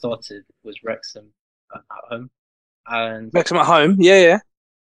 What I started was Wrexham at home, and Wrexham at home, yeah.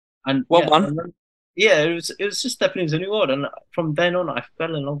 And what one? It was just stepping into a new world, and from then on, I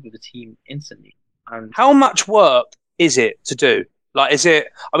fell in love with the team instantly. And how much work is it to do? Like, is it?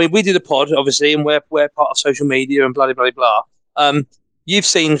 I mean, we do the pod, obviously, and we're part of social media and blah blah blah. You've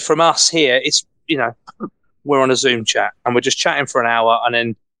seen from us here, it's, you know, we're on a Zoom chat and we're just chatting for an hour, and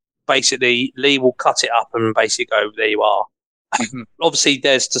then basically Lee will cut it up and basically go, "There you are." Obviously,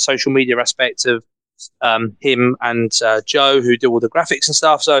 there's the social media aspect of him and Joe, who do all the graphics and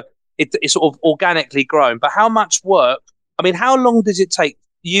stuff. So it's sort of organically grown. But how much work? I mean, how long does it take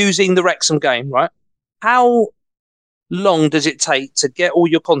using the Wrexham game? Right? How long does it take to get all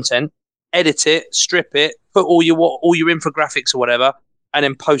your content, edit it, strip it, put all your infographics or whatever, and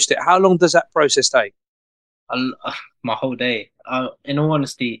then post it? How long does that process take? My whole day. In all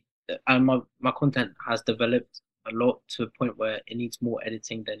honesty, my content has developed a lot to a point where it needs more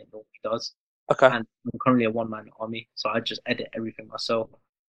editing than it normally does. Okay. And I'm currently a one-man army, so I just edit everything myself,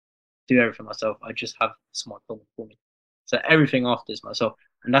 do everything myself. I just have someone filming for me. So everything after is myself.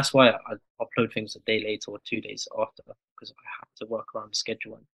 And that's why I upload things a day later or 2 days after, because I have to work around the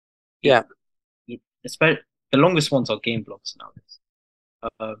schedule. And the longest ones are game blogs nowadays.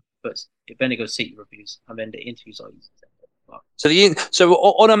 But if then it goes city reviews, and then the interviews are easy. So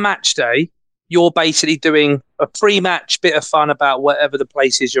on a match day, you're basically doing a pre-match bit of fun about whatever the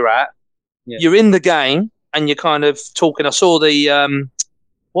places you're at. Yeah. You're in the game and you're kind of talking. I saw the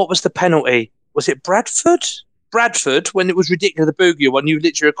what was the penalty? Was it Bradford? Bradford, when it was ridiculous, the Boogie one, you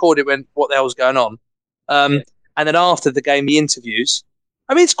literally recorded when what the hell was going on. And then after the game, the interviews.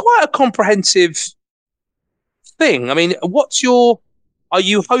 I mean, it's quite a comprehensive thing. I mean, are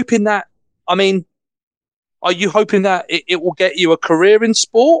you hoping that, I mean, Are you hoping that it will get you a career in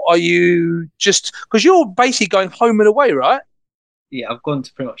sport? Are you just because you're basically going home and away, right? Yeah, I've gone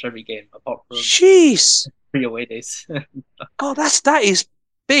to pretty much every game apart from Jeez, 3 away days. God, that is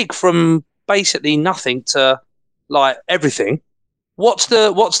big from basically nothing to like everything. What's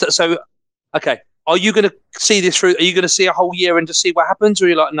the so? Okay, are you going to see this through? Are you going to see a whole year and just see what happens, or are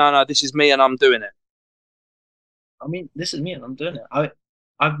you like, no, this is me and I'm doing it? I mean, this is me and I'm doing it.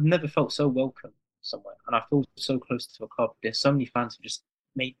 I've never felt so welcome somewhere, and I feel so close to a club. There's so many fans who just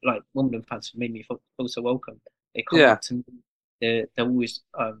made, like, Wimbledon fans who made me feel so welcome. They come up to me. They're always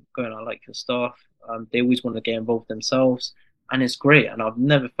going, I like your stuff. They always want to get involved themselves, and it's great. And I've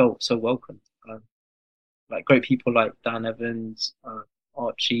never felt so welcome. Like great people like Dan Evans,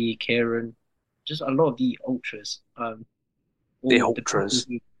 Archie, Kieran, just a lot of the ultras. The ultras.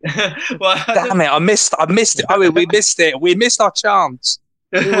 Well, damn it! I missed it. Oh, we missed it. We missed our chance.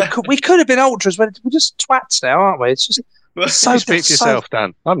 We could have been ultras, but we're just twats now, aren't we? It's just so. Speak to yourself,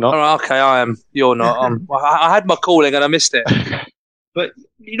 Dan. I'm not. Oh, okay, I am. You're not. I had my calling and I missed it. But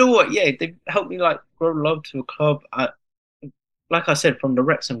you know what? Yeah, they helped me like grow love to a club. Like I said, from the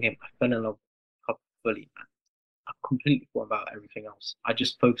Wrexham game, I fell in love with the club fully. I completely forgot about everything else. I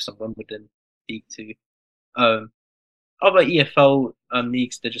just focused on Wimbledon, League Two. Other EFL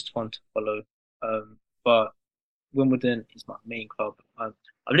leagues, they're just fun to follow. But Wimbledon is my main club. I've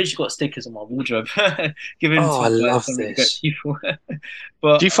literally got stickers on my wardrobe. I love this. People.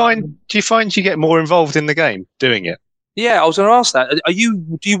 But do you find you get more involved in the game doing it? Yeah, I was going to ask that.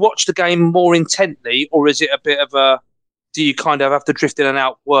 Do you watch the game more intently, or is it a bit of a? Do you kind of have to drift in and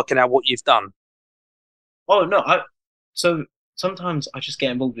out, working out what you've done? Oh no! So sometimes I just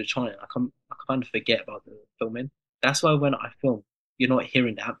get involved with chanting. I kind of forget about the filming. That's why when I film, you're not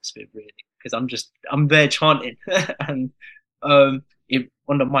hearing the atmosphere really, because I'm there chanting, and on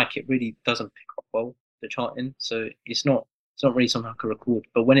the mic it really doesn't pick up well, the chanting. So it's not really something I can record.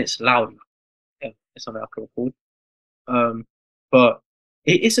 But when it's loud, yeah, it's something I can record. But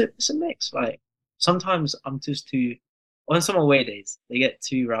it's a mix. Like sometimes I'm just too. On some away days, they get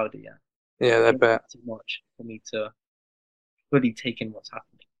too rowdy. Yeah, they bet too much for me to fully take in what's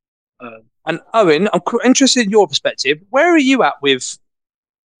happening. And Owen, I'm interested in your perspective. Where are you at with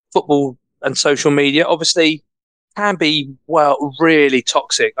football and social media? Obviously, can be really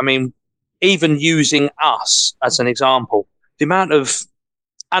toxic. I mean, even using us as an example, the amount of,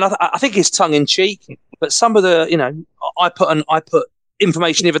 and I think it's tongue in cheek, but some of the, I put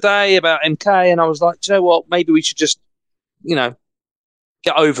information the other day about MK, and I was like, do you know what? Maybe we should just,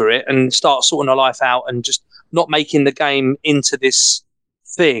 get over it and start sorting our life out and just not making the game into this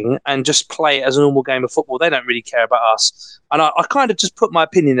thing and just play it as a normal game of football. They don't really care about us. And I kind of just put my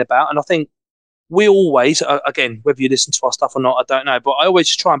opinion about, and I think we always, again, whether you listen to our stuff or not, I don't know, but I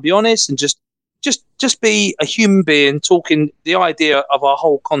always try and be honest and just be a human being talking. The idea of our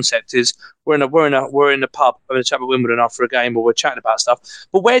whole concept is we're in a pub having a chat with Wimbledon after a game, or we're chatting about stuff.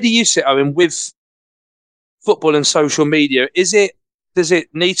 But where do you sit, Owen, with football and social media? Does it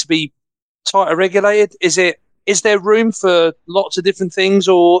need to be tighter regulated? Is there room for lots of different things,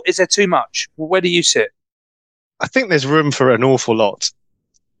 or is there too much? Where do you sit? I think there's room for an awful lot,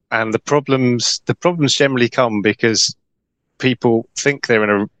 and the problems generally come because people think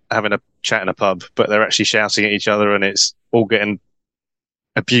they're having a chat in a pub, but they're actually shouting at each other, and it's all getting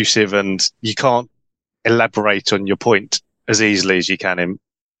abusive, and you can't elaborate on your point as easily as you can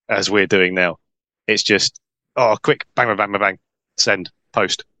as we're doing now. It's just quick, bang, bang, bang, bang, send,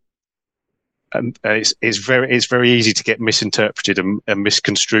 post. And it's very easy to get misinterpreted and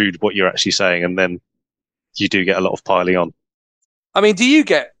misconstrued what you're actually saying, and then you do get a lot of piling on. I mean, do you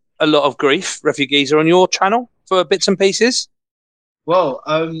get a lot of grief, Refu Geezer, on your channel for bits and pieces? Well,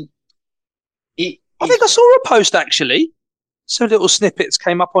 I think I saw a post actually. Some little snippets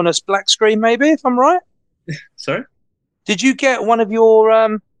came up on a black screen, maybe, if I'm right. Sorry? Did you get one of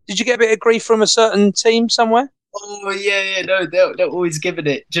your? Did you get a bit of grief from a certain team somewhere? Oh yeah, no, they're always giving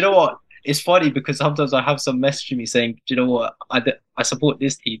it. Do you know what? It's funny because sometimes I have some messaging me saying, do you know what? I support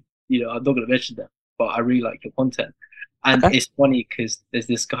this team. I'm not going to mention them, but I really like your content. And It's funny because there's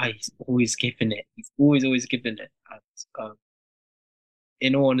this guy, he's always giving it. He's always giving it. And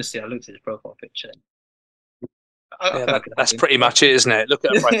in all honesty, I looked at his profile picture. That's pretty much it, isn't it? Look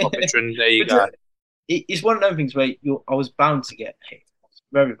at a profile picture and there you go. It's one of those things where I was bound to get hate. I was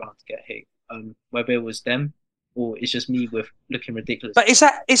very bound to get hate. Whether it was them or it's just me with looking ridiculous. But is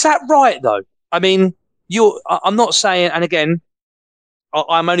that right though? I mean, I'm not saying, and again,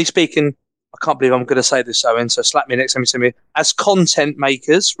 I'm only speaking. I can't believe I'm going to say this, Owen. So slap me next time you see me. As content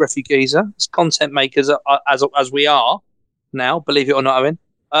makers, Refu Geezer, as content makers, as we are now, believe it or not,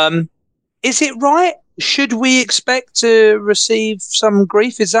 Owen. Is it right should we expect to receive some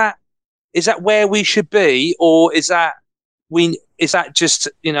grief? Is that where we should be, or is that just,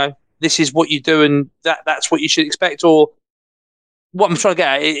 this is what you do and that's what you should expect? Or what I'm trying to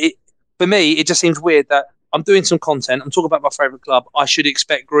get at, for me, it just seems weird that I'm doing some content, I'm talking about my favourite club, I should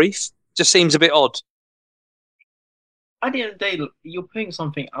expect grief. Just seems a bit odd. At the end of the day, you're putting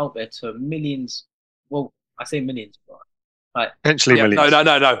something out there to millions. Well, I say millions, but potentially millions.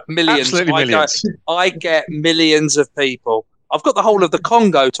 No, millions. Absolutely millions. I get millions of people. I've got the whole of the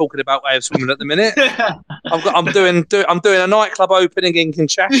Congo talking about way of swimming at the minute. I'm doing a nightclub opening in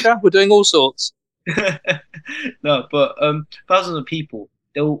Kinshasa. We're doing all sorts. No, but thousands of people.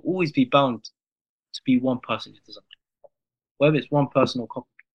 There will always be bound to be one person who doesn't, whether it's one person or couple.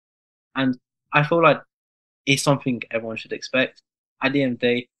 And I feel like it's something everyone should expect. At the end of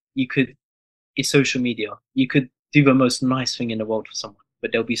the day, it's social media. You could do the most nice thing in the world for someone,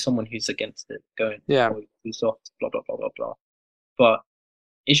 but there'll be someone who's against it, going, "Oh, too soft, blah blah blah blah blah." But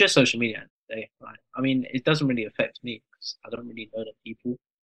it's just social media at the end of the day. I mean, it doesn't really affect me because I don't really know the people.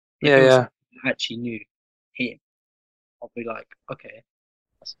 If I actually knew him, I'll be like, okay,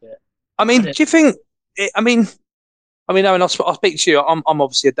 that's a bit. I mean, do you think? I'll speak to you. I'm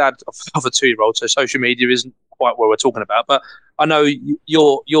obviously a dad of a 2-year-old, so social media isn't quite what we're talking about. But I know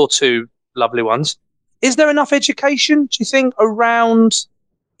your 2 lovely ones. Is there enough education, do you think, around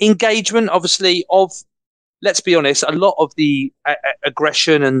engagement? Obviously, let's be honest, a lot of the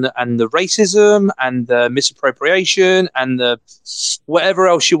aggression and the racism and the misappropriation and the whatever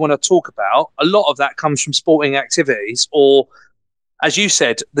else you want to talk about, a lot of that comes from sporting activities, or, as you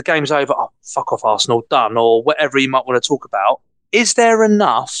said, the game's over, oh, fuck off Arsenal, done, or whatever you might want to talk about. Is there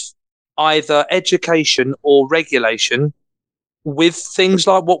enough either education or regulation with things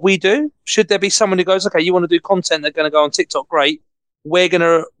like what we do? Should there be someone who goes, okay, you want to do content that's going to go on TikTok, great, we're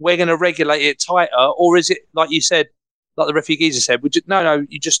gonna regulate it tighter? Or is it like you said, like the refugees said,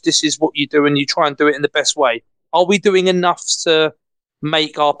 this is what you do and you try and do it in the best way? Are we doing enough to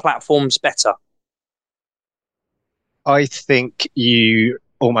make our platforms better? I think you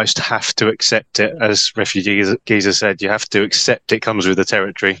almost have to accept it, as Refugee Geezer said. You have to accept it comes with the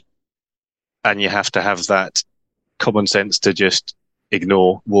territory, and you have to have that common sense to just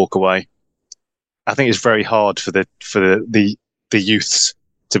ignore, walk away. I think it's very hard for the youths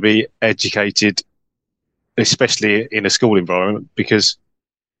to be educated, especially in a school environment, because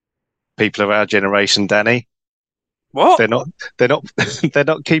people of our generation, Danny, what? They're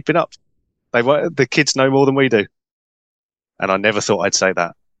not keeping up. The kids know more than we do. And I never thought I'd say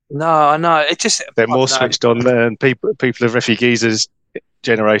that. No, I know. They're more switched on than people of Refugees'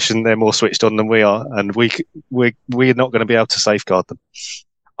 generation. They're more switched on than we are, and we're not going to be able to safeguard them.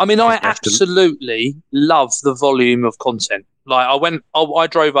 I mean, I absolutely love the volume of content. Like, I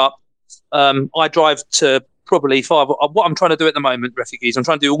drove up. I drive to probably 5. What I'm trying to do at the moment, Refugees, I'm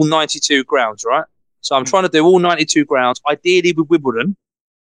trying to do all 92 grounds, right? So I'm trying to do all 92 grounds, ideally with Wimbledon.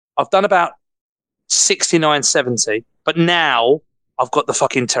 I've done about 69, 70. But now I've got the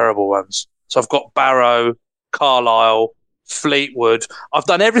fucking terrible ones. So I've got Barrow, Carlisle, Fleetwood. I've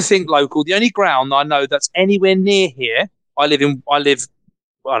done everything local. The only ground I know that's anywhere near here, I live, I don't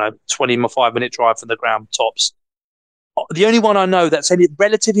know, 25-minute drive from the ground tops. The only one I know that's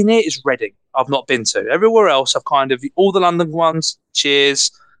relatively near is Reading. I've not been to. Everywhere else, I've all the London ones, Cheers.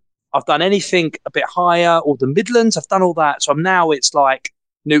 I've done anything a bit higher, or the Midlands, I've done all that. So it's like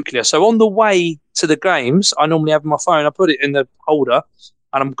nuclear. So on the way to the games, I normally have my phone, I put it in the holder,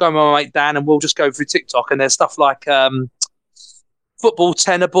 and I'm going with my mate Dan, and we'll just go through TikTok, and there's stuff like football,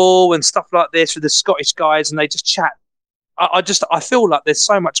 tenable, and stuff like this with the Scottish guys, and they just chat. I feel like there's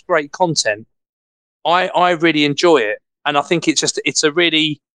so much great content. I really enjoy it, and I think it's a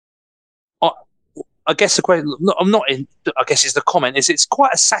really. I guess the question, I guess it's the comment, is it's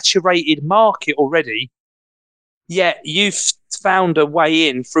quite a saturated market already. Yet you've found a way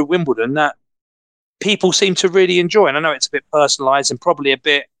in through Wimbledon that people seem to really enjoy. And I know it's a bit personalised and probably a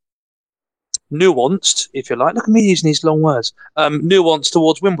bit nuanced, if you like. Look at me using these long words. Nuanced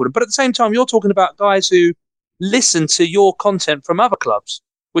towards Wimbledon. But at the same time, you're talking about guys who listen to your content from other clubs,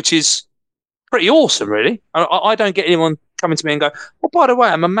 which is pretty awesome, really. I don't get anyone coming to me and go, well, by the way,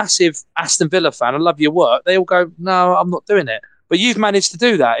 I'm a massive Aston Villa fan. I love your work. They all go, no, I'm not doing it. But you've managed to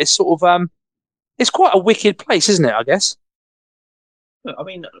do that. It's sort of, it's quite a wicked place, isn't it, I guess? I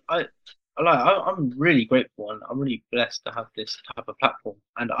mean, I'm really grateful, and I'm really blessed to have this type of platform.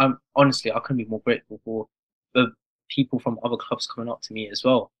 And I couldn't be more grateful for the people from other clubs coming up to me as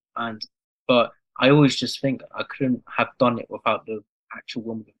well. But I always just think I couldn't have done it without the actual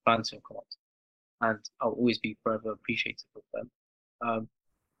Wimbledon fans who come up to me. And I'll always be forever appreciative of them.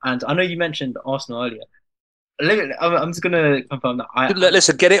 And I know you mentioned Arsenal earlier. I'm just gonna confirm that.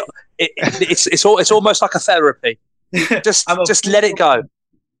 Listen, get it. It's almost like a therapy. Just let it go.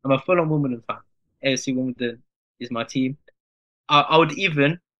 I'm a full-on Wimbledon fan. AFC Wimbledon is my team. I would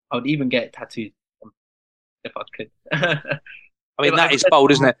even get tattoos if I could. I mean, that is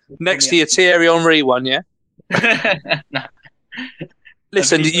bold, isn't it? Next to your Thierry Henry one, yeah. Nah.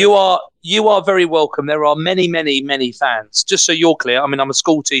 Listen, you are very welcome. There are many, many, many fans. Just so you're clear, I mean, I'm a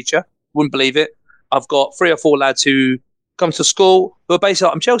school teacher. Wouldn't believe it. I've got 3 or 4 lads who come to school who are basically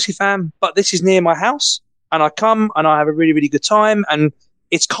like, I'm a Chelsea fan, but this is near my house, and I come and I have a really, really good time. And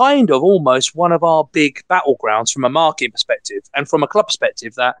it's kind of almost one of our big battlegrounds from a marketing perspective and from a club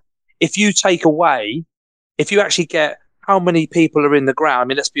perspective, that if you actually get how many people are in the ground, I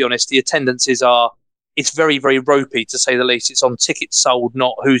mean, let's be honest, the attendances it's very, very ropey, to say the least. It's on tickets sold,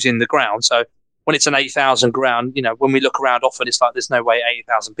 not who's in the ground. So when it's an 8,000 ground, when we look around often, it's like there's no way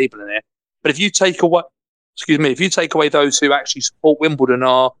 8,000 people in there. But if you take away those who actually support Wimbledon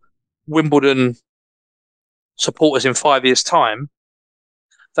are Wimbledon supporters in 5 years' time,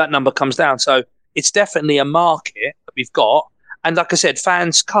 that number comes down. So it's definitely a market that we've got. And like I said,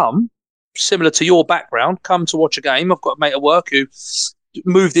 fans come, similar to your background, come to watch a game. I've got a mate at work who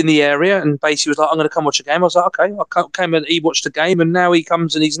moved in the area and basically was like, I'm going to come watch a game. I was like, okay. I came and he watched the game, and now he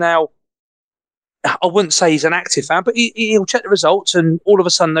comes and he's now, I wouldn't say he's an active fan, but he'll check the results, and all of a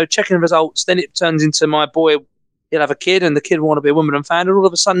sudden, though, checking the results, then it turns into my boy, he'll have a kid, and the kid will want to be a Wimbledon fan, and all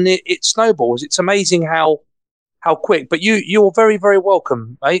of a sudden it snowballs. It's amazing how quick. But you're very, very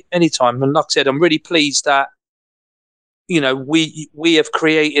welcome, mate, anytime. And like I said, I'm really pleased that, we have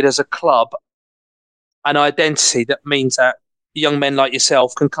created as a club an identity that means that young men like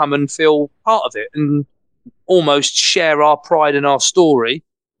yourself can come and feel part of it and almost share our pride and our story.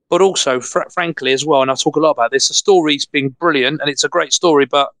 But also, frankly, as well, and I talk a lot about this, the story's been brilliant and it's a great story,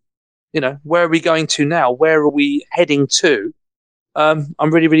 but, where are we going to now? Where are we heading to? I'm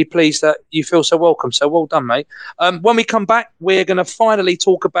really, really pleased that you feel so welcome. So well done, mate. When we come back, we're going to finally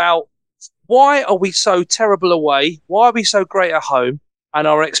talk about why are we so terrible away? Why are we so great at home? And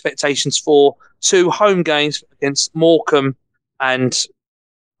our expectations for 2 home games against Morecambe and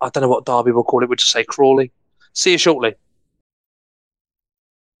I don't know what Derby will call it. We'll just say Crawley. See you shortly.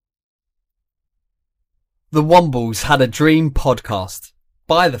 The Wombles Had a Dream podcast.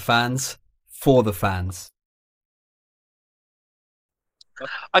 By the fans, for the fans.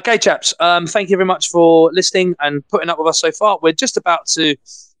 Okay, chaps. Thank you very much for listening and putting up with us so far. We're just about to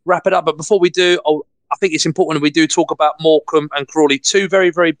wrap it up. But before we do, I think it's important that we do talk about Morecambe and Crawley, 2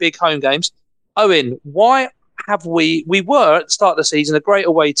 very, very big home games. Owen, why have we were at the start of the season a great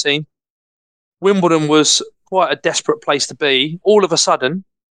away team. Wimbledon was quite a desperate place to be. All of a sudden,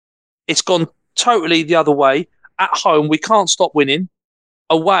 it's gone totally the other way. At home, we can't stop winning.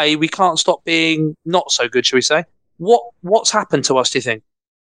 Away, we can't stop being not so good, shall we say. What's happened to us, do you think?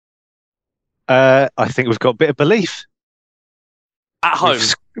 I think we've got a bit of belief. At home?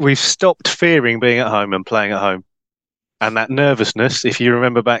 We've stopped fearing being at home and playing at home. And that nervousness, if you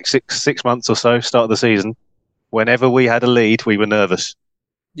remember back six months or so, start of the season, whenever we had a lead, we were nervous.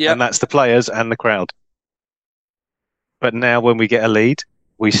 Yeah, and that's the players and the crowd. But now when we get a lead,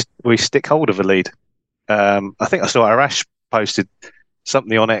 we stick hold of a lead. I think I saw Arash posted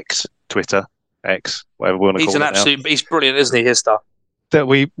something on Twitter, whatever we want to call it. He's brilliant, isn't he, his stuff? That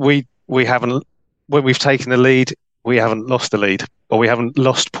we haven't, when we've taken the lead, we haven't lost the lead, or we haven't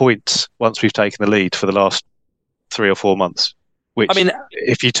lost points once we've taken the lead for the last 3 or 4 months. Which, I mean,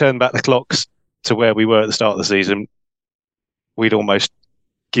 if you turn back the clocks to where we were at the start of the season, we'd almost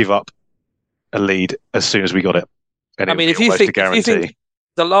give up a lead as soon as we got it. And I mean, if you think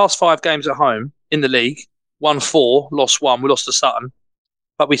the last 5 games at home in the league, won 4, lost 1, we lost to Sutton,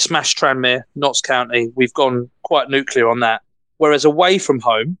 but we smashed Tranmere, Notts County. We've gone quite nuclear on that. Whereas away from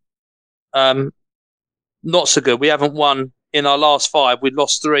home, not so good. We haven't won in our last 5. We've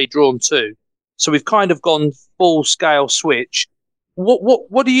lost 3, drawn 2. So we've kind of gone full scale switch.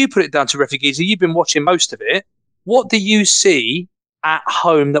 What do you put it down to, Refi Geezer? You've been watching most of it. What do you see at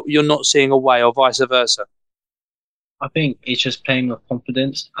home that you're not seeing away, or vice versa? I think it's just playing with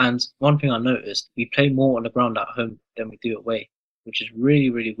confidence. And one thing I noticed, we play more on the ground at home than we do away, which is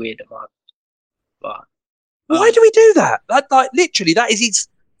really, really weird. But why do we do that? Literally, that is it.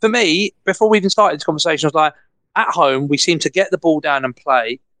 For me, before we even started this conversation, I was like, at home, we seem to get the ball down and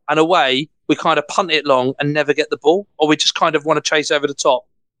play, and away, we kind of punt it long and never get the ball, or we just kind of want to chase over the top.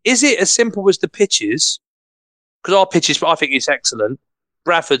 Is it as simple as the pitches? Because our pitches, I think, is excellent.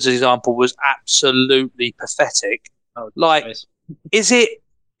 Bradford's example was absolutely pathetic. Is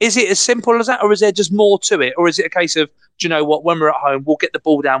Is it as simple as that, or is there just more to it? Or is it a case of, do you know what, when we're at home, we'll get the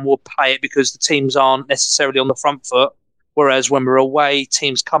ball down, we'll play it because the teams aren't necessarily on the front foot, whereas when we're away,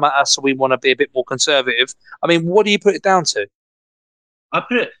 teams come at us, so we want to be a bit more conservative. I mean, what do you put it down to?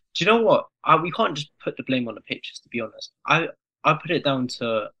 Do you know what? We can't just put the blame on the pitches, to be honest. I put it down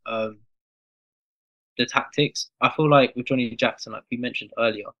to the tactics. I feel like with Johnny Jackson, like we mentioned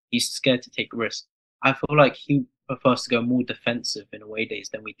earlier, he's scared to take risks. I feel like he prefers to go more defensive in away days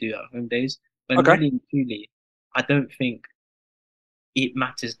than we do at home days. But really, truly, I don't think it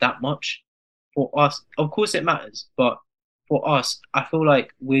matters that much for us. Of course, it matters, but for us, I feel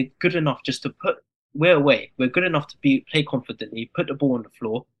like we're good enough just to we're away. We're good enough to play confidently, put the ball on the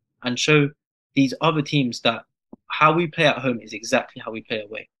floor, and show these other teams that how we play at home is exactly how we play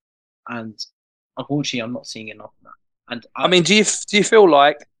away. And unfortunately, I'm not seeing enough of that. And I mean, do you feel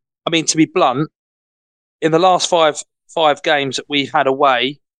like, I mean, to be blunt, in the last five games that we've had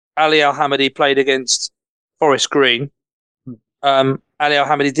away, Ali Al-Hamadi played against Forest Green. Ali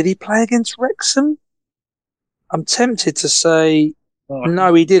Al-Hamadi, did he play against Wrexham? I'm tempted to say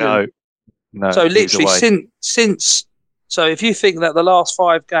no, he didn't. No. So literally since so if you think that the last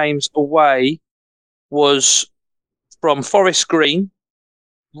 5 games away was from Forest Green,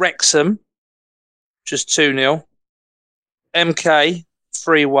 Wrexham, just 2-0, MK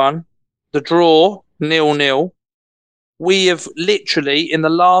 3-1, the draw 0-0. We have literally in the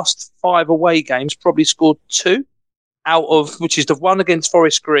last 5 away games probably scored 2 out of, which is the one against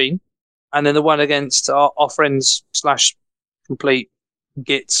Forest Green, and then the one against our friends / complete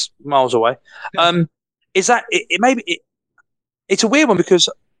gits miles away. Is that it? It's a weird one because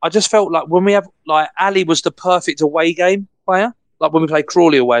I just felt like when we have, like, Ali was the perfect away game player. Like when we play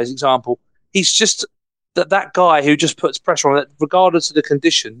Crawley away, as an example, he's just that guy who just puts pressure on it, regardless of the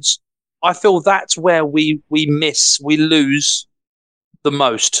conditions. I feel that's where we lose the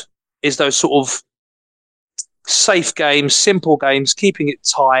most, is those sort of safe games, simple games, keeping it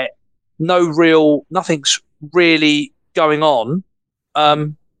tight, nothing's really going on.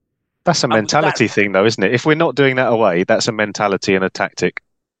 That's a mentality thing, though, isn't it? If we're not doing that away, that's a mentality and a tactic.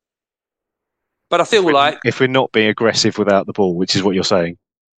 But I feel if we're not being aggressive without the ball, which is what you're saying.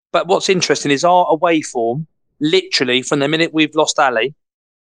 But what's interesting is our away form, literally from the minute we've lost Ali,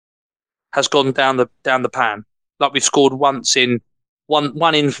 has gone down the pan. Like we've scored once in one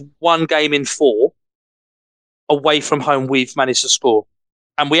game in 4. Away from home, we've managed to score,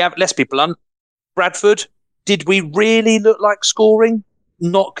 and we have. Let's be blunt. Bradford, did we really look like scoring?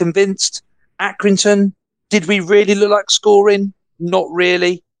 Not convinced. Accrington, did we really look like scoring? Not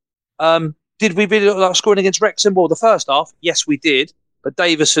really. Did we really look like scoring against Wrexham? Well, the first half, yes, we did. But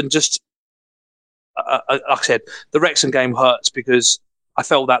Davison just, like I said, the Wrexham game hurts because I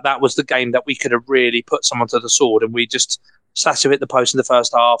felt that was the game that we could have really put someone to the sword, and we just sat hit the post in the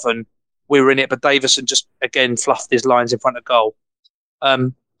first half, and we were in it. But Davison just again fluffed his lines in front of goal. But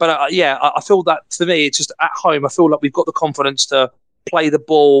I feel that for me, it's just at home. I feel like we've got the confidence to play the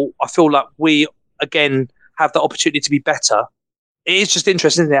ball. I feel like we again have the opportunity to be better. It is just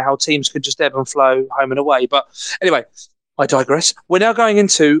interesting, isn't it, how teams could just ebb and flow home and away. But anyway, I digress. We're now going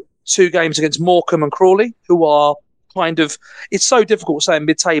into 2 games against Morecambe and Crawley, who are kind of, it's so difficult saying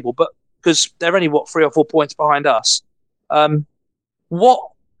mid-table, but because they're only 3 or 4 points behind us. What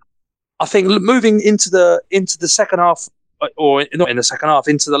I think moving into the second half, or not in the second half,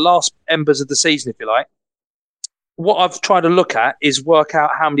 into the last embers of the season, if you like, what I've tried to look at is work out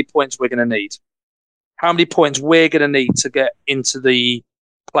how many points we're going to need. How many points we're going to need to get into the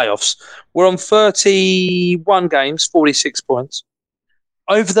playoffs. We're on 31 games, 46 points.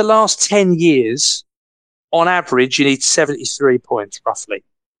 Over the last 10 years, on average, you need 73 points, roughly,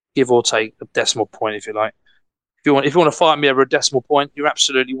 give or take a decimal point, if you like. If you want to fight me over a decimal point, you're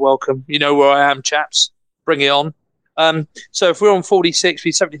absolutely welcome. You know where I am, chaps. Bring it on. So if we're on 46,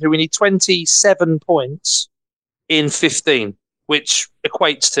 we're 73. We need 27 points in 15, which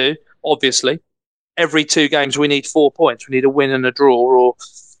equates to, obviously, every 2 games we need 4 points. We need a win and a draw.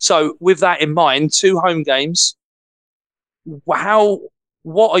 So with that in mind, 2 home games.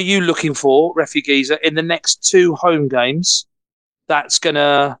 What are you looking for, Refugees, in the next 2 home games? That's going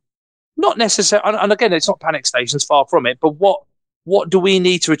to not necessarily, and again, it's not panic stations, far from it, but what do we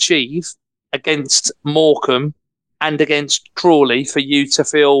need to achieve against Morecambe and against Crawley for you to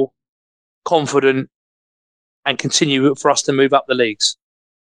feel confident and continue for us to move up the leagues?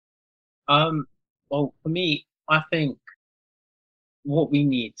 Well, for me, I think what we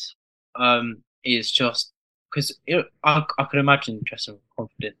need is just, because I could imagine Tresson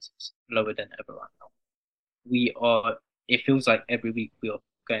confidence is lower than ever right now. It feels like every week we are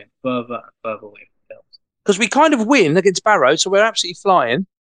going further and further away from ourselves. Because we kind of win against Barrow, so we're absolutely flying.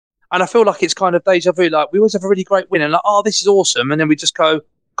 And I feel like it's kind of deja vu. Like we always have a really great win and like, oh, this is awesome. And then we just go,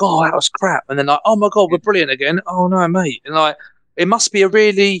 God, that was crap. And then like, oh my God, we're brilliant again. Oh no, mate. And like, it must be a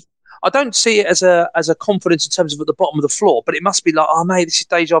really, I don't see it as a confidence in terms of at the bottom of the floor, but it must be like, oh mate, this is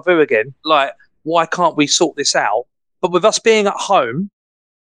deja vu again. Like, why can't we sort this out? But with us being at home,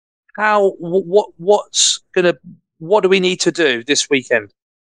 what do we need to do this weekend?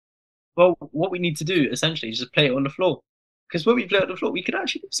 Well, what we need to do essentially is just play it on the floor. Because when we play it on the floor, we can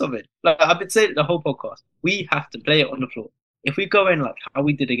actually do something. Like I've been saying it the whole podcast, we have to play it on the floor. If we go in like how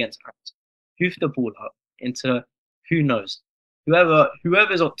we did against Paris, hoof the ball up into who knows,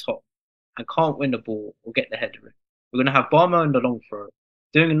 whoever's on top and can't win the ball or get the header in, we're gonna have Barmer in the long throw,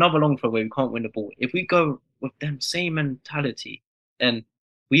 doing another long throw where we can't win the ball. If we go with them same mentality, then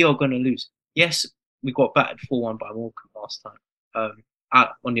we are gonna lose. Yes, we got battered 4-1 by Morecambe last time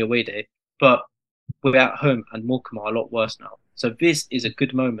on the away day, but we're at home and Morecambe are a lot worse now. So this is a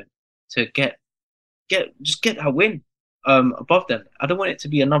good moment to get that win above them. I don't want it to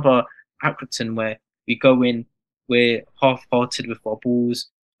be another Accrington where we go in, we're half-hearted with our balls.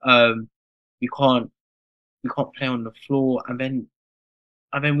 We can't play on the floor, and then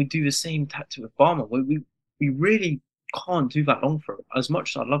we do the same tactic with Barmer. We really can't do that long throw. As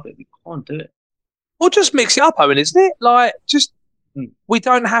much as I love it, we can't do it. Well, just mix it up, Owen, isn't it? Like, just we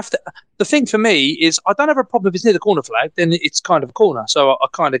don't have to. The thing for me is, I don't have a problem if it's near the corner flag. Then it's kind of a corner, so I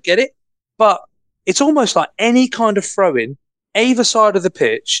kind of get it. But it's almost like any kind of throw-in, either side of the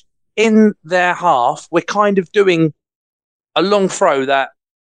pitch, in their half, we're kind of doing a long throw that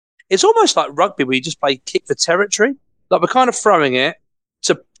it's almost like rugby where you just play kick for territory. Like we're kind of throwing it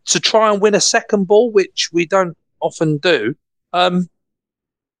to try and win a second ball, which we don't often do.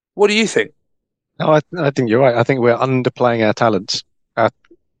 What do you think? No, I think you're right. I think we're underplaying our talents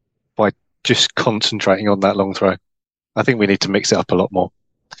by just concentrating on that long throw. I think we need to mix it up a lot more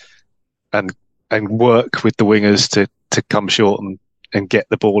and work with the wingers to come short and get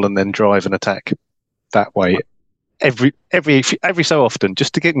the ball and then drive and attack that way every so often,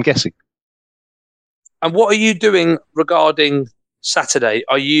 just to get them guessing. And what are you doing regarding Saturday?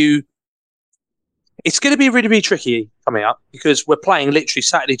 It's going to be really, really tricky coming up because we're playing literally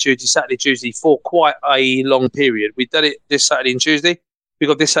Saturday, Tuesday for quite a long period. We've done it this Saturday and Tuesday. We've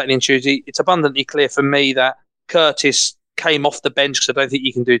got this Saturday and Tuesday. It's abundantly clear for me that Curtis came off the bench because I don't think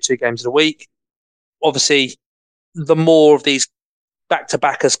you can do 2 games in a week. Obviously, the more of these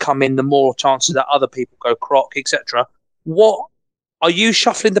back-to-backers come in, the more chances that other people go croc, etc. What are you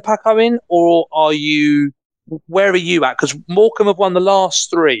shuffling the pack, Owen, or where are you at? Because Morecambe have won the last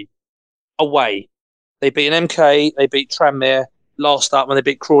 3 away. They beat an MK, they beat Tranmere last up, and they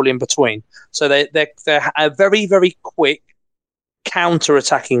beat Crawley in between. So they're a very, very quick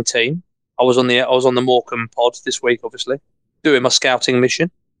counter-attacking team. I was on the Morecambe pod this week, obviously, doing my scouting mission.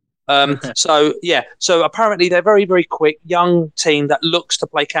 So apparently they're very, very quick, young team that looks to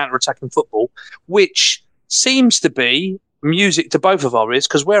play counter-attacking football, which seems to be music to both of our ears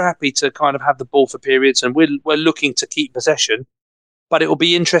because we're happy to kind of have the ball for periods and we're looking to keep possession. But it will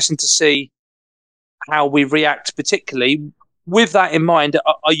be interesting to see how we react, particularly with that in mind.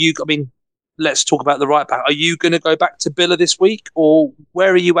 Let's talk about the right back. Are you going to go back to Billa this week, or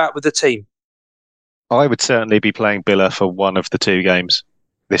where are you at with the team? I would certainly be playing Billa for one of the 2 games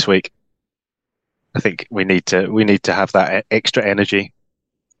this week. I think we need to have that extra energy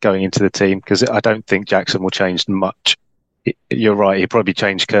going into the team because I don't think Jackson will change much. You're right. He'll probably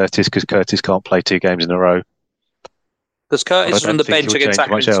change Curtis because Curtis can't play 2 games in a row. Because Curtis was on the bench against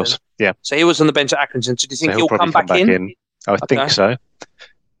Accrington. Yeah. So he was on the bench at Accrington. Do you think he'll come back in? I think so.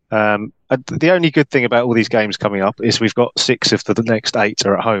 The only good thing about all these games coming up is we've got 6 of the next 8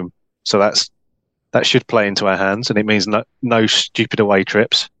 are at home. So that should play into our hands, and it means no stupid away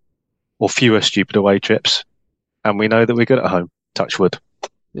trips or fewer stupid away trips. And we know that we're good at home. Touch wood.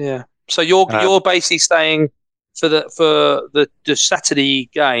 Yeah. So you're basically staying for the Saturday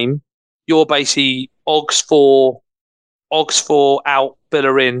game. You're basically Oggs for out,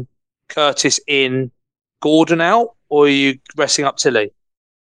 Billa in, Curtis in, Gordon out, or are you resting up Tilly?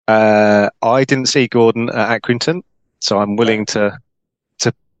 I didn't see Gordon at Accrington, so I'm willing to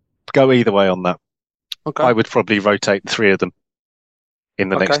go either way on that. Okay. I would probably rotate 3 of them in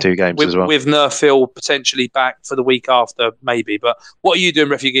the next 2 games as well. With Nerfield potentially back for the week after, maybe. But what are you doing,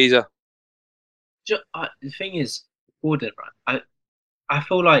 Refugeezer? The thing is, Gordon, right? I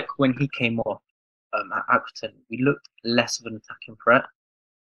feel like when he came off at Accrington, we looked less of an attacking threat.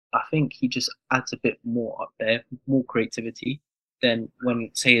 I think he just adds a bit more up there, more creativity than when,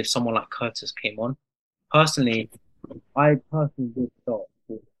 say, if someone like Curtis came on. I personally would start.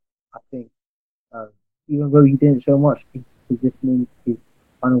 I think even though he didn't show much, his positioning, his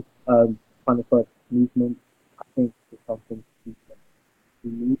kind of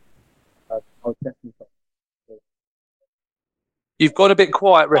You've gone a bit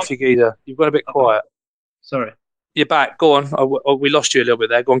quiet, Refugeeder. You've gone a bit quiet. Sorry. You're back. Go on. We lost you a little bit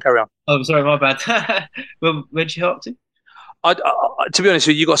there. Go on, carry on. Oh, sorry, my bad. Well, where'd you up to? To be honest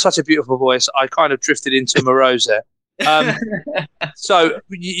with you, you've got such a beautiful voice. I kind of drifted into Morose there. So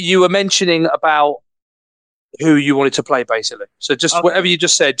you were mentioning about who you wanted to play, basically. So just whatever you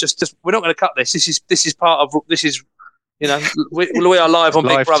just said. Just we're not going to cut this. This is part of this is. You know, we are live on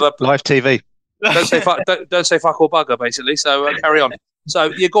Big Brother. Live TV. Don't say fuck or bugger, basically. So carry on.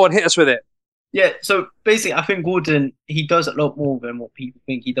 So go on, hit us with it. Yeah. So basically, I think Gordon, he does a lot more than what people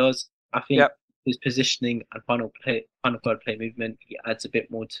think he does. I think his positioning and final third play movement, he adds a bit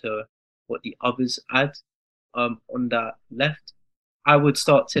more to what the others add. On that left, I would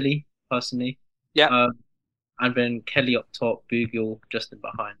start Tilly personally. Yeah. And then Kelly up top, Bougiel just in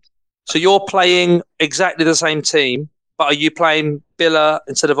behind. So you're playing exactly the same team. But are you playing Billa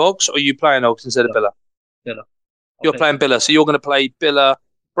instead of Oggs, or are you playing Oggs instead of Billa? Billa. You're playing Billa, so you're going to play Billa.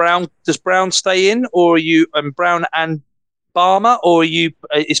 Brown. Does Brown stay in, or are you Brown and Barmer, or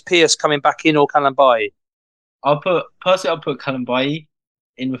is Pierce coming back in, or Kalambayi? I'll put Kalambayi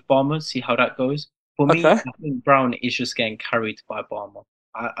in with Barmer, see how that goes. For me, I think Brown is just getting carried by Barmer.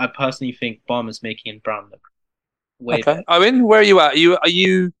 I personally think Barmer's making Brown look way better. Owen, where are you at?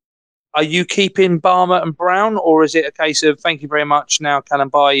 Are you keeping Barmer and Brown, or is it a case of thank you very much? Now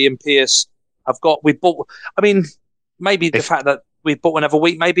Kalambayi and Pierce we bought. I mean, maybe the fact that we bought another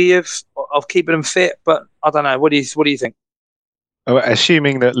week, maybe of keeping them fit, but I don't know. What do you think? Oh,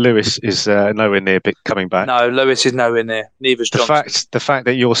 assuming that Lewis is nowhere near coming back. No, Lewis is nowhere near. Neither's Johnson. The fact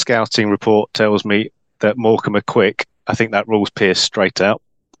that your scouting report tells me that Morecambe are quick, I think that rules Pierce straight out.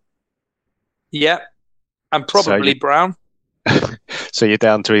 Yeah, and probably Brown. So you're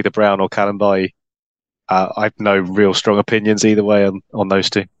down to either Brown or Kalambayi. I've no real strong opinions either way on those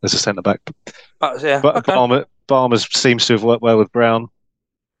two as a centre back. But Barmer seems to have worked well with Brown.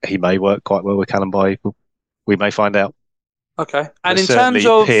 He may work quite well with Kalambayi. We may find out. Okay, and in terms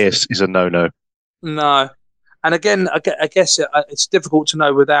of Pierce is a no. No, and again, I guess it's difficult to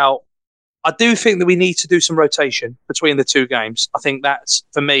know without. I do think that we need to do some rotation between the two games. I think that's,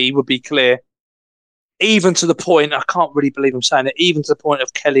 for me, would be clear. Even to the point, I can't really believe I'm saying it, even to the point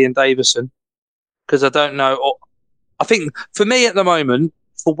of Kelly and Davison, because I don't know. I think for me at the moment,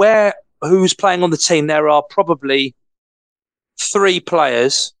 for who's playing on the team, there are probably 3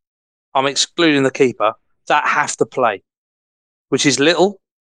 players, I'm excluding the keeper, that have to play, which is Little.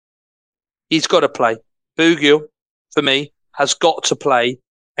 He's got to play. Bougiel, for me, has got to play,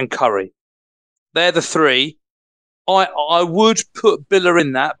 and Curry. They're the 3. I would put Billa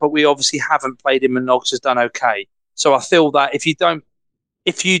in that, but we obviously haven't played him, and Oggs has done okay. So I feel that if you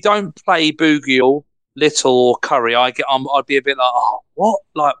don't play Bougiel, Little, or Curry, I'd be a bit like, oh, what?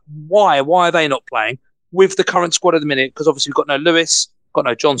 Like, why? Why are they not playing with the current squad at the minute? Because obviously we've got no Lewis, got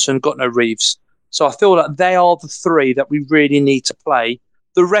no Johnson, got no Reeves. So I feel like they are the 3 that we really need to play.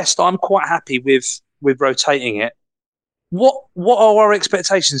 The rest, I'm quite happy with rotating it. What are our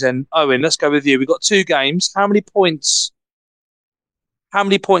expectations then, Owen? Let's go with you. We've got 2 games. How many points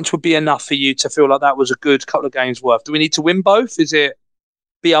would be enough for you to feel like that was a good couple of games worth? Do we need to win both? Is it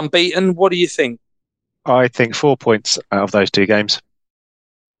be unbeaten? What do you think? I think 4 points out of those 2 games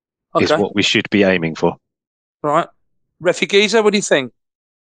is what we should be aiming for. Right. Refugeeza, what do you think?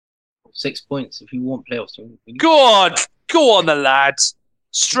 6 points if you want playoffs. Go on, the lads.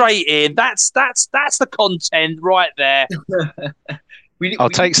 Straight in. That's the content right there. I'll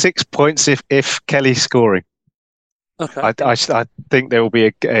take 6 points if Kelly's scoring. Okay. I think there will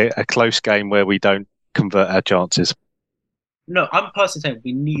be a close game where we don't convert our chances. No, I'm personally saying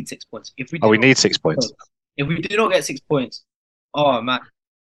we need 6 points. We need 6 points. If we do not get 6 points, man,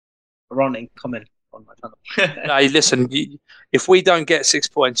 run and comment on my channel. Hey, listen, if we don't get 6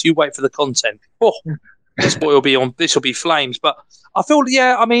 points, you wait for the content. Oh, this will be on. This will be flames. But I feel,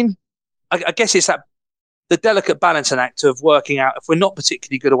 I guess it's the delicate balancing act of working out if we're not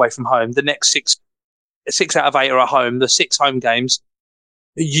particularly good away from home, the next 6 out of 8 are at home. The 6 home games,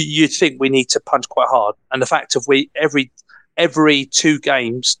 you'd think we need to punch quite hard. And the fact of every 2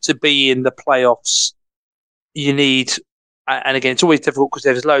 games to be in the playoffs, you need. And again, it's always difficult because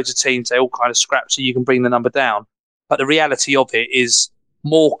there's loads of teams, they all kind of scrap so you can bring the number down. But the reality of it is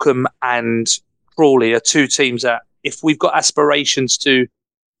Morecambe and Crawley are 2 teams that if we've got aspirations to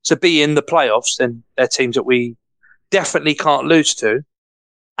be in the playoffs, then they're teams that we definitely can't lose to.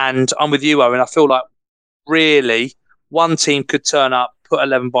 And I'm with you, Owen. I feel like really one team could turn up, put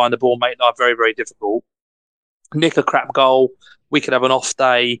 11 behind the ball, make life very, very difficult. Nick a crap goal. We could have an off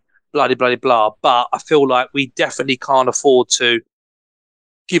day. Bloody, blah. But I feel like we definitely can't afford to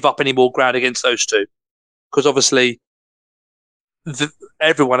give up any more ground against those 2. Because obviously,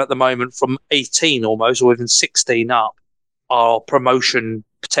 everyone at the moment from 18 almost, or even 16 up, are promotion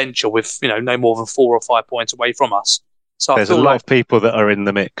potential with no more than 4 or 5 points away from us. So there's a lot of people that are in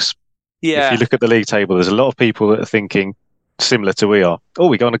the mix. Yeah. If you look at the league table, there's a lot of people that are thinking similar to we are. Oh,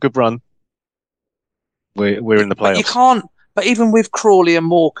 we got on a good run. We're in the playoffs. But you can't. But even with Crawley and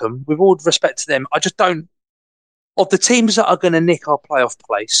Morecambe, with all respect to them, I just don't. Of the teams that are going to nick our playoff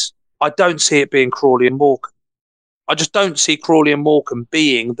place, I don't see it being Crawley and Morecambe. I just don't see Crawley and Morecambe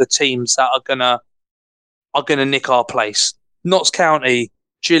being the teams that are gonna nick our place. Notts County,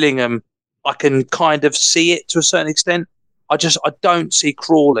 Gillingham, I can kind of see it to a certain extent. I don't see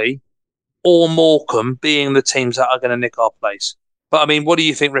Crawley or Morecambe being the teams that are going to nick our place. But I mean, what do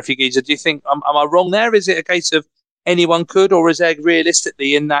you think, Refugees? Do you think am I wrong there? Is it a case of anyone could, or is there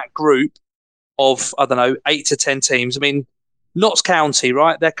realistically in that group of 8 to 10 teams? I mean, Notts County,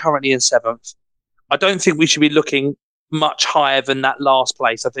 right? They're currently in 7th. I don't think we should be looking much higher than that last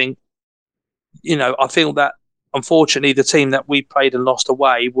place. I think, I feel that unfortunately the team that we played and lost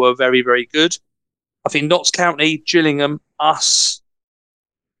away were very, very good. I think Notts County, Gillingham, us,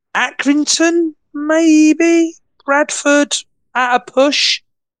 Accrington, maybe, Bradford at a push.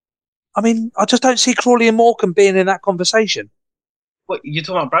 I mean, I just don't see Crawley and Morecambe being in that conversation. What, you're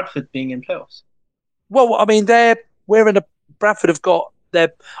talking about Bradford being in playoffs? Well, I mean, Bradford have got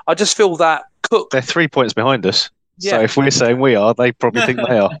their. I just feel that Cook. They're 3 points behind us. Yeah. So if we're saying we are, they probably think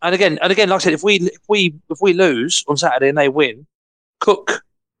they are. And again, like I said, if we lose on Saturday and they win,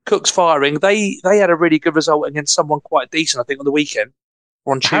 Cook's firing. They had a really good result against someone quite decent, I think, on the weekend.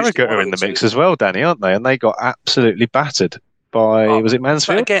 Or on Tuesday, Harrogate are in the mix as well, Danny, aren't they? And they got absolutely battered by was it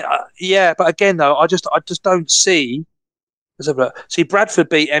Mansfield? But again, but again though, I just don't see. Let's have a look. See, Bradford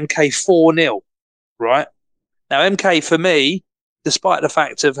beat MK 4-0, right? Now MK for me, despite the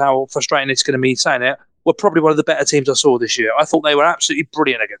fact of how frustrating it's going to be saying it, were probably one of the better teams I saw this year. I thought they were absolutely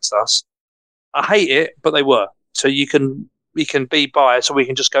brilliant against us. I hate it, but they were. So we can be biased, or we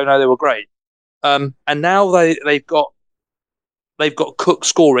can just go, no, they were great. And now they've got Cook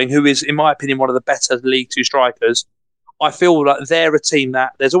scoring, who is, in my opinion, one of the better League Two strikers. I feel like they're a team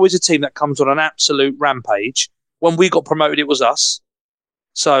that there's always a team that comes on an absolute rampage. When we got promoted, it was us.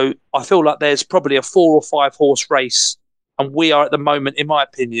 So I feel like there's probably a 4 or 5 horse race, and we are at the moment, in my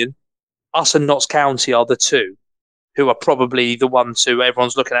opinion, us and Notts County are the two who are probably the ones who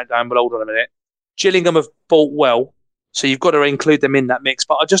everyone's looking at going, well, hold on a minute. Gillingham have bought well, so you've got to include them in that mix.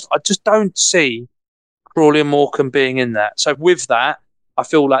 But I just don't see Crawley and Morecambe being in that. So with that, I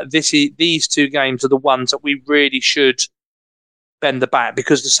feel like these 2 games are the ones that we really should bend the bat,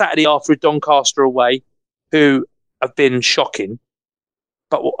 because the Saturday after Doncaster away, who have been shocking.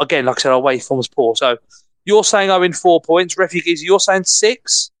 But again, like I said, our away form's poor. So you're saying I win 4 points. Refugees, you're saying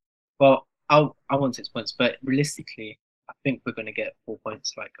 6? Well, I want 6 points, but realistically, I think we're going to get 4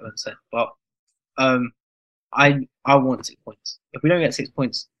 points, like Owen said. But I want 6 points. If we don't get 6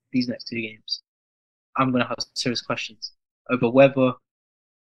 points these next 2 games, I'm going to have serious questions over whether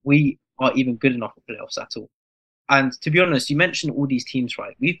we are even good enough for playoffs at all. And to be honest, you mentioned all these teams,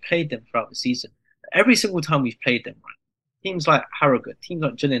 right? We've played them throughout the season. Every single time we've played them, right? Teams like Harrogate, teams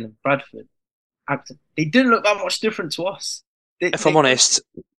like Gillingham, Bradford, Acton, they didn't look that much different to us. If I'm honest,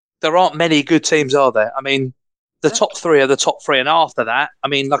 there aren't many good teams, are there? I mean, the top 3 are the top 3, and after that, I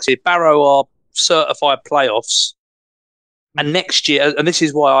mean, like I said, Barrow are certified playoffs. And next year, and this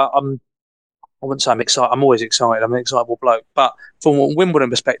is why I wouldn't say I'm excited. I'm always excited. I'm an excitable bloke. But from a Wimbledon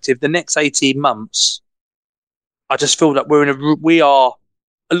perspective, the next 18 months, I just feel that we are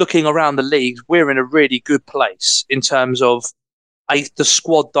looking around the league. We're in a really good place in terms of the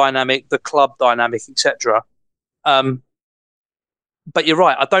squad dynamic, the club dynamic, etc. But you're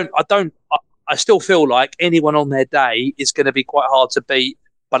right. I still feel like anyone on their day is going to be quite hard to beat.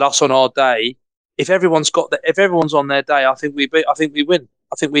 But us on our day, if everyone's on their day, I think we win.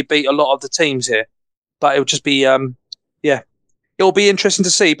 I think we beat a lot of the teams here. But it'll just be, it'll be interesting to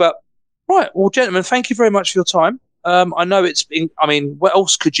see. But right, well, gentlemen, thank you very much for your time. I know it's been. I mean, what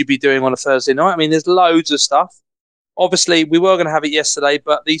else could you be doing on a Thursday night? I mean, there's loads of stuff. Obviously, we were going to have it yesterday,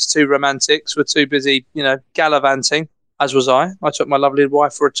 but these 2 romantics were too busy, gallivanting. As was I. I took my lovely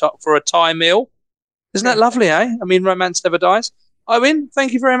wife for a Thai meal. Isn't that lovely, eh? I mean, romance never dies. Owen,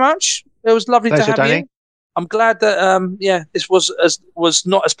 thank you very much. It was lovely to have Danny. you. I'm glad that this was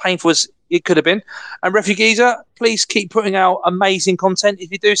not as painful as it could have been. And Refugeezer, please keep putting out amazing content.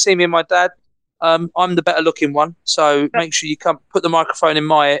 If you do see me and my dad, I'm the better looking one, so make sure you come put the microphone in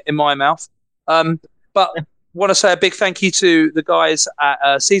my mouth. But want to say a big thank you to the guys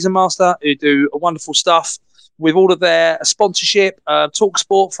at Season Master, who do wonderful stuff with all of their sponsorship,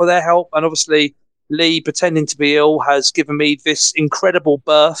 TalkSport for their help, and obviously Lee pretending to be ill has given me this incredible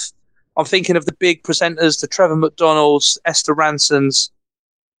birth. I'm thinking of the big presenters, the Trevor McDonald's, Esther Ransons.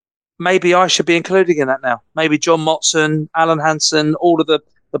 Maybe I should be included in that now. Maybe John Motson, Alan Hansen, all of the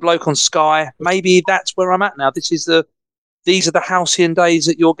bloke on Sky. Maybe that's where I'm at now. These are the halcyon days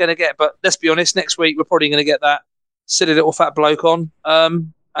that you're going to get. But let's be honest, next week we're probably going to get that silly little fat bloke on.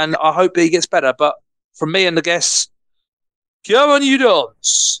 And I hope he gets better. But from me and the guests, come on, you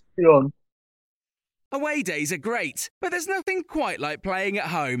dons. Come on. Away days are great, but there's nothing quite like playing at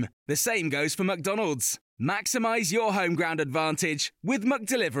home. The same goes for McDonald's. Maximise your home ground advantage with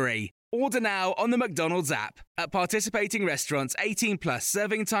McDelivery. Order now on the McDonald's app. At participating restaurants, 18 plus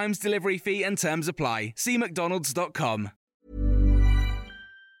serving times, delivery fee and terms apply. See mcdonalds.com.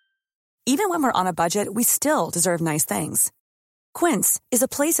 Even when we're on a budget, we still deserve nice things. Quince is a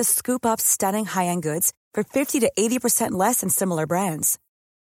place to scoop up stunning high-end goods for 50 to 80% less than similar brands.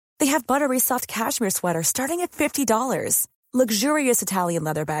 They have buttery soft cashmere sweaters starting at $50, luxurious Italian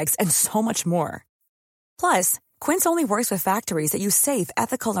leather bags, and so much more. Plus, Quince only works with factories that use safe,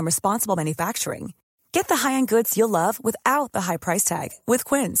 ethical, and responsible manufacturing. Get the high-end goods you'll love without the high price tag with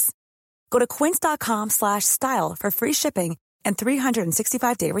Quince. Go to quince.com/style for free shipping and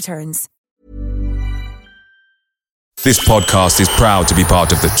 365-day returns. This podcast is proud to be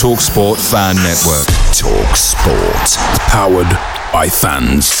part of the TalkSport Fan Network. TalkSport. Powered by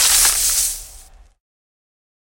fans.